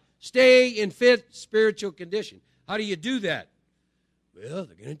what? Stay in fit spiritual condition. How do you do that? Well,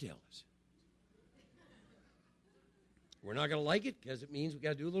 they're going to tell us. We're not going to like it because it means we've got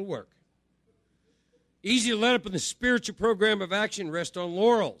to do a little work. Easy to let up in the spiritual program of action, rest on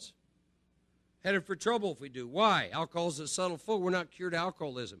laurels. Headed for trouble if we do. Why? Alcohol is a subtle foe. We're not cured of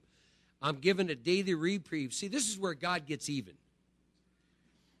alcoholism. I'm given a daily reprieve. See, this is where God gets even.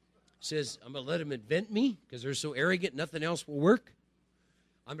 He says, I'm going to let them invent me because they're so arrogant, nothing else will work.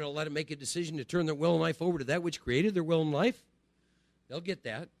 I'm going to let them make a decision to turn their will and life over to that which created their will and life. They'll get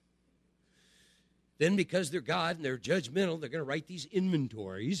that. Then because they're God and they're judgmental, they're going to write these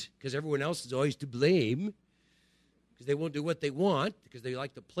inventories because everyone else is always to blame because they won't do what they want because they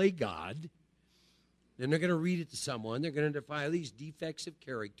like to play God. Then they're going to read it to someone. They're going to defile these defects of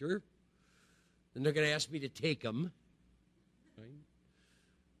character. Then they're going to ask me to take them. Right?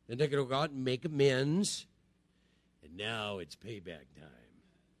 Then they're going to go out and make amends. And now it's payback time.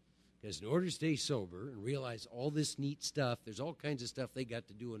 Because in order to stay sober and realize all this neat stuff, there's all kinds of stuff they got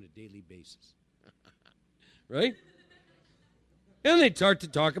to do on a daily basis. Right? And they start to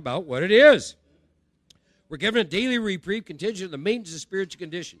talk about what it is. We're given a daily reprieve contingent on the maintenance of spiritual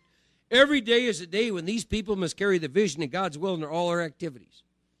condition. Every day is a day when these people must carry the vision of God's will in all our activities.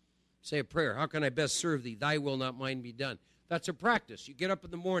 Say a prayer. How can I best serve thee? Thy will, not mine, be done. That's a practice. You get up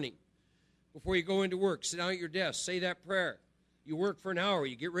in the morning before you go into work. Sit down at your desk. Say that prayer. You work for an hour.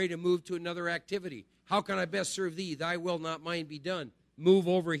 You get ready to move to another activity. How can I best serve thee? Thy will, not mine, be done. Move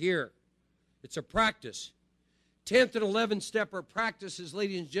over here. It's a practice. 10th and 11th step are practices,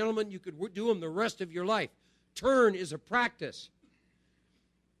 ladies and gentlemen. You could do them the rest of your life. Turn is a practice.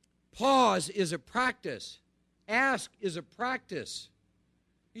 Pause is a practice. Ask is a practice.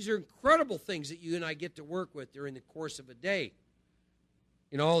 These are incredible things that you and I get to work with during the course of a day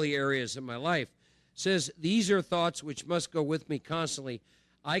in all the areas of my life. It says, these are thoughts which must go with me constantly.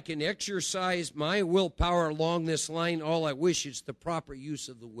 I can exercise my willpower along this line. All I wish is the proper use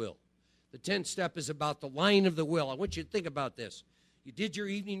of the will. The 10th step is about the line of the will. I want you to think about this. You did your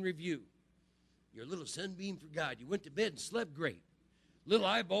evening review. You're a little sunbeam for God. You went to bed and slept great. Little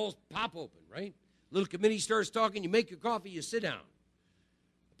eyeballs pop open, right? Little committee starts talking. You make your coffee. You sit down.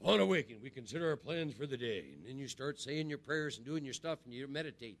 Upon awakening, we consider our plans for the day. And then you start saying your prayers and doing your stuff, and you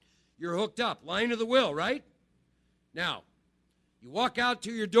meditate. You're hooked up. Line of the will, right? Now, you walk out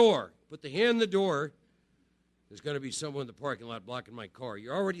to your door. Put the hand in the door. There's going to be someone in the parking lot blocking my car.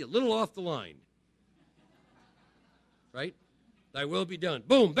 You're already a little off the line. Right? Thy will be done.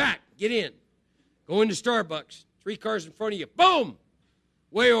 Boom, back. Get in. Go into Starbucks. 3 cars in front of you. Boom!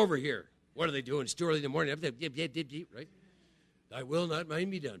 Way over here. What are they doing? It's too early in the morning. Right? Thy will, not mine,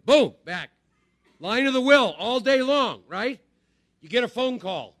 be done. Boom, back. Line of the will all day long, right? You get a phone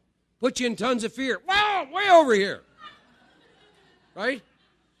call. Put you in tons of fear. Wow, way over here. Right?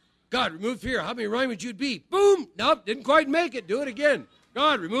 God, remove fear. Help me rhyme with Jude B. Boom. Nope, didn't quite make it. Do it again.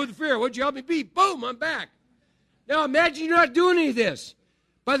 God, remove the fear. What'd you help me be? Boom, I'm back. Now imagine you're not doing any of this.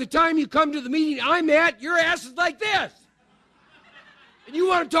 By the time you come to the meeting I'm at, your ass is like this. And you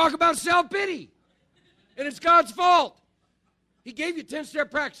want to talk about self-pity. And it's God's fault. He gave you 10-step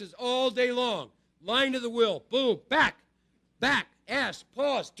practices all day long. Line of the will. Boom. Back. Back. Ask.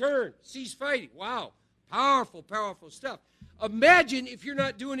 Pause. Turn. Cease fighting. Wow. Powerful, powerful stuff. Imagine if you're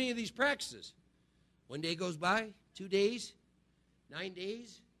not doing any of these practices. 1 day goes by, 2 days, 9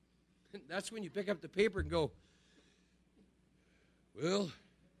 days. That's when you pick up the paper and go, Well, it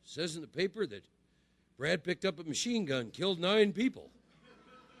says in the paper that Brad picked up a machine gun, killed 9 people.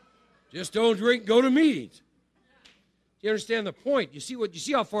 Just don't drink, go to meetings. Do you understand the point? You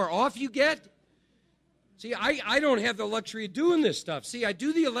see how far off you get? See, I don't have the luxury of doing this stuff. See, I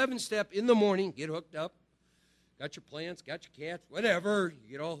do the 11th step in the morning, get hooked up, got your plants, got your cats, whatever,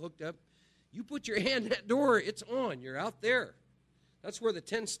 you get all hooked up. You put your hand in that door, it's on, you're out there. That's where the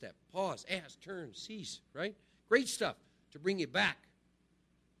 10th step, pause, ask, turn, cease, right? Great stuff to bring you back.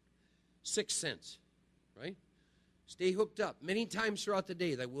 6th sense, right? Stay hooked up. Many times throughout the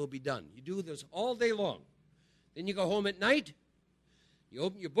day, that will be done. You do this all day long. Then you go home at night, you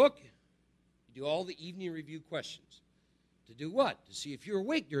open your book, you do all the evening review questions. To do what? To see if you're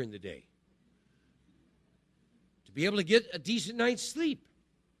awake during the day. To be able to get a decent night's sleep.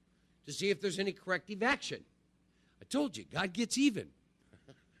 To see if there's any corrective action. I told you, God gets even.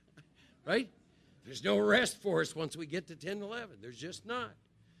 Right? There's no rest for us once we get to 10, 11. There's just not.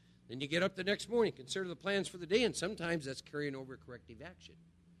 Then you get up the next morning, consider the plans for the day, and sometimes that's carrying over corrective action.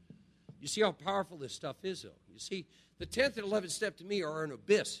 You see how powerful this stuff is, though. You see, the 10th and 11th step to me are an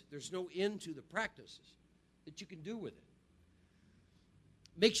abyss. There's no end to the practices that you can do with it.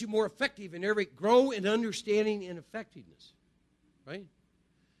 Makes you more effective in every, grow in understanding and effectiveness, right?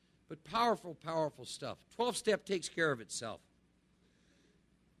 But powerful, powerful stuff. 12th step takes care of itself,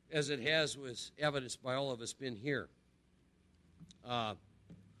 as it has was evidenced by all of us been here. A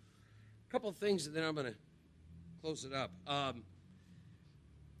couple of things, and then I'm going to close it up.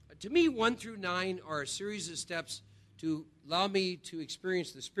 To me, 1 through 9 are a series of steps to allow me to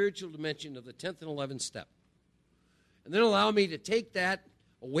experience the spiritual dimension of the 10th and 11th step. And then allow me to take that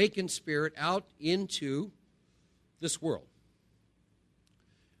awakened spirit out into this world.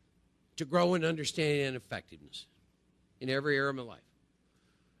 To grow in understanding and effectiveness in every area of my life.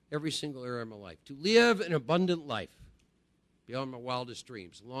 Every single area of my life. To live an abundant life beyond my wildest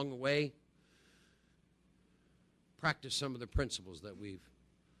dreams. Along the way, practice some of the principles that we've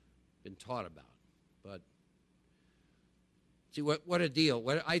been taught about. But see what a deal.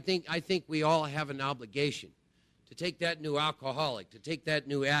 I think we all have an obligation to take that new alcoholic, to take that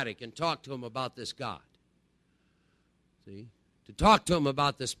new addict and talk to him about this God. See? To talk to them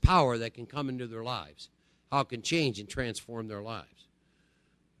about this power that can come into their lives, how it can change and transform their lives,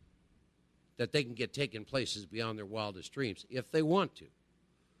 that they can get taken places beyond their wildest dreams if they want to.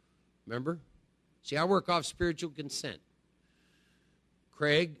 Remember? See, I work off spiritual consent.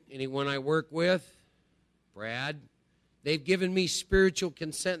 Craig, anyone I work with, Brad, they've given me spiritual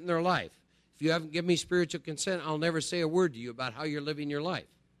consent in their life. If you haven't given me spiritual consent, I'll never say a word to you about how you're living your life.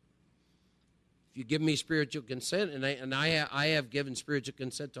 If you give me spiritual consent, and I have given spiritual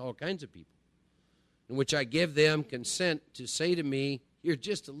consent to all kinds of people, in which I give them consent to say to me, you're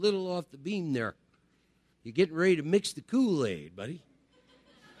just a little off the beam there. You're getting ready to mix the Kool-Aid, buddy.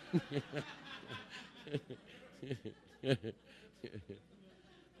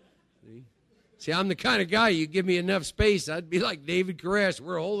 See, I'm the kind of guy, you give me enough space, I'd be like David Koresh.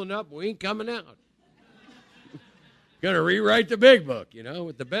 We're holding up, we ain't coming out. Going to rewrite the big book,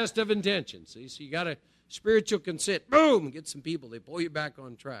 with the best of intentions. See, so you got a spiritual consent. Boom, get some people. They pull you back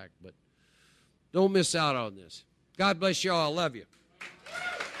on track. But don't miss out on this. God bless you all. I love you.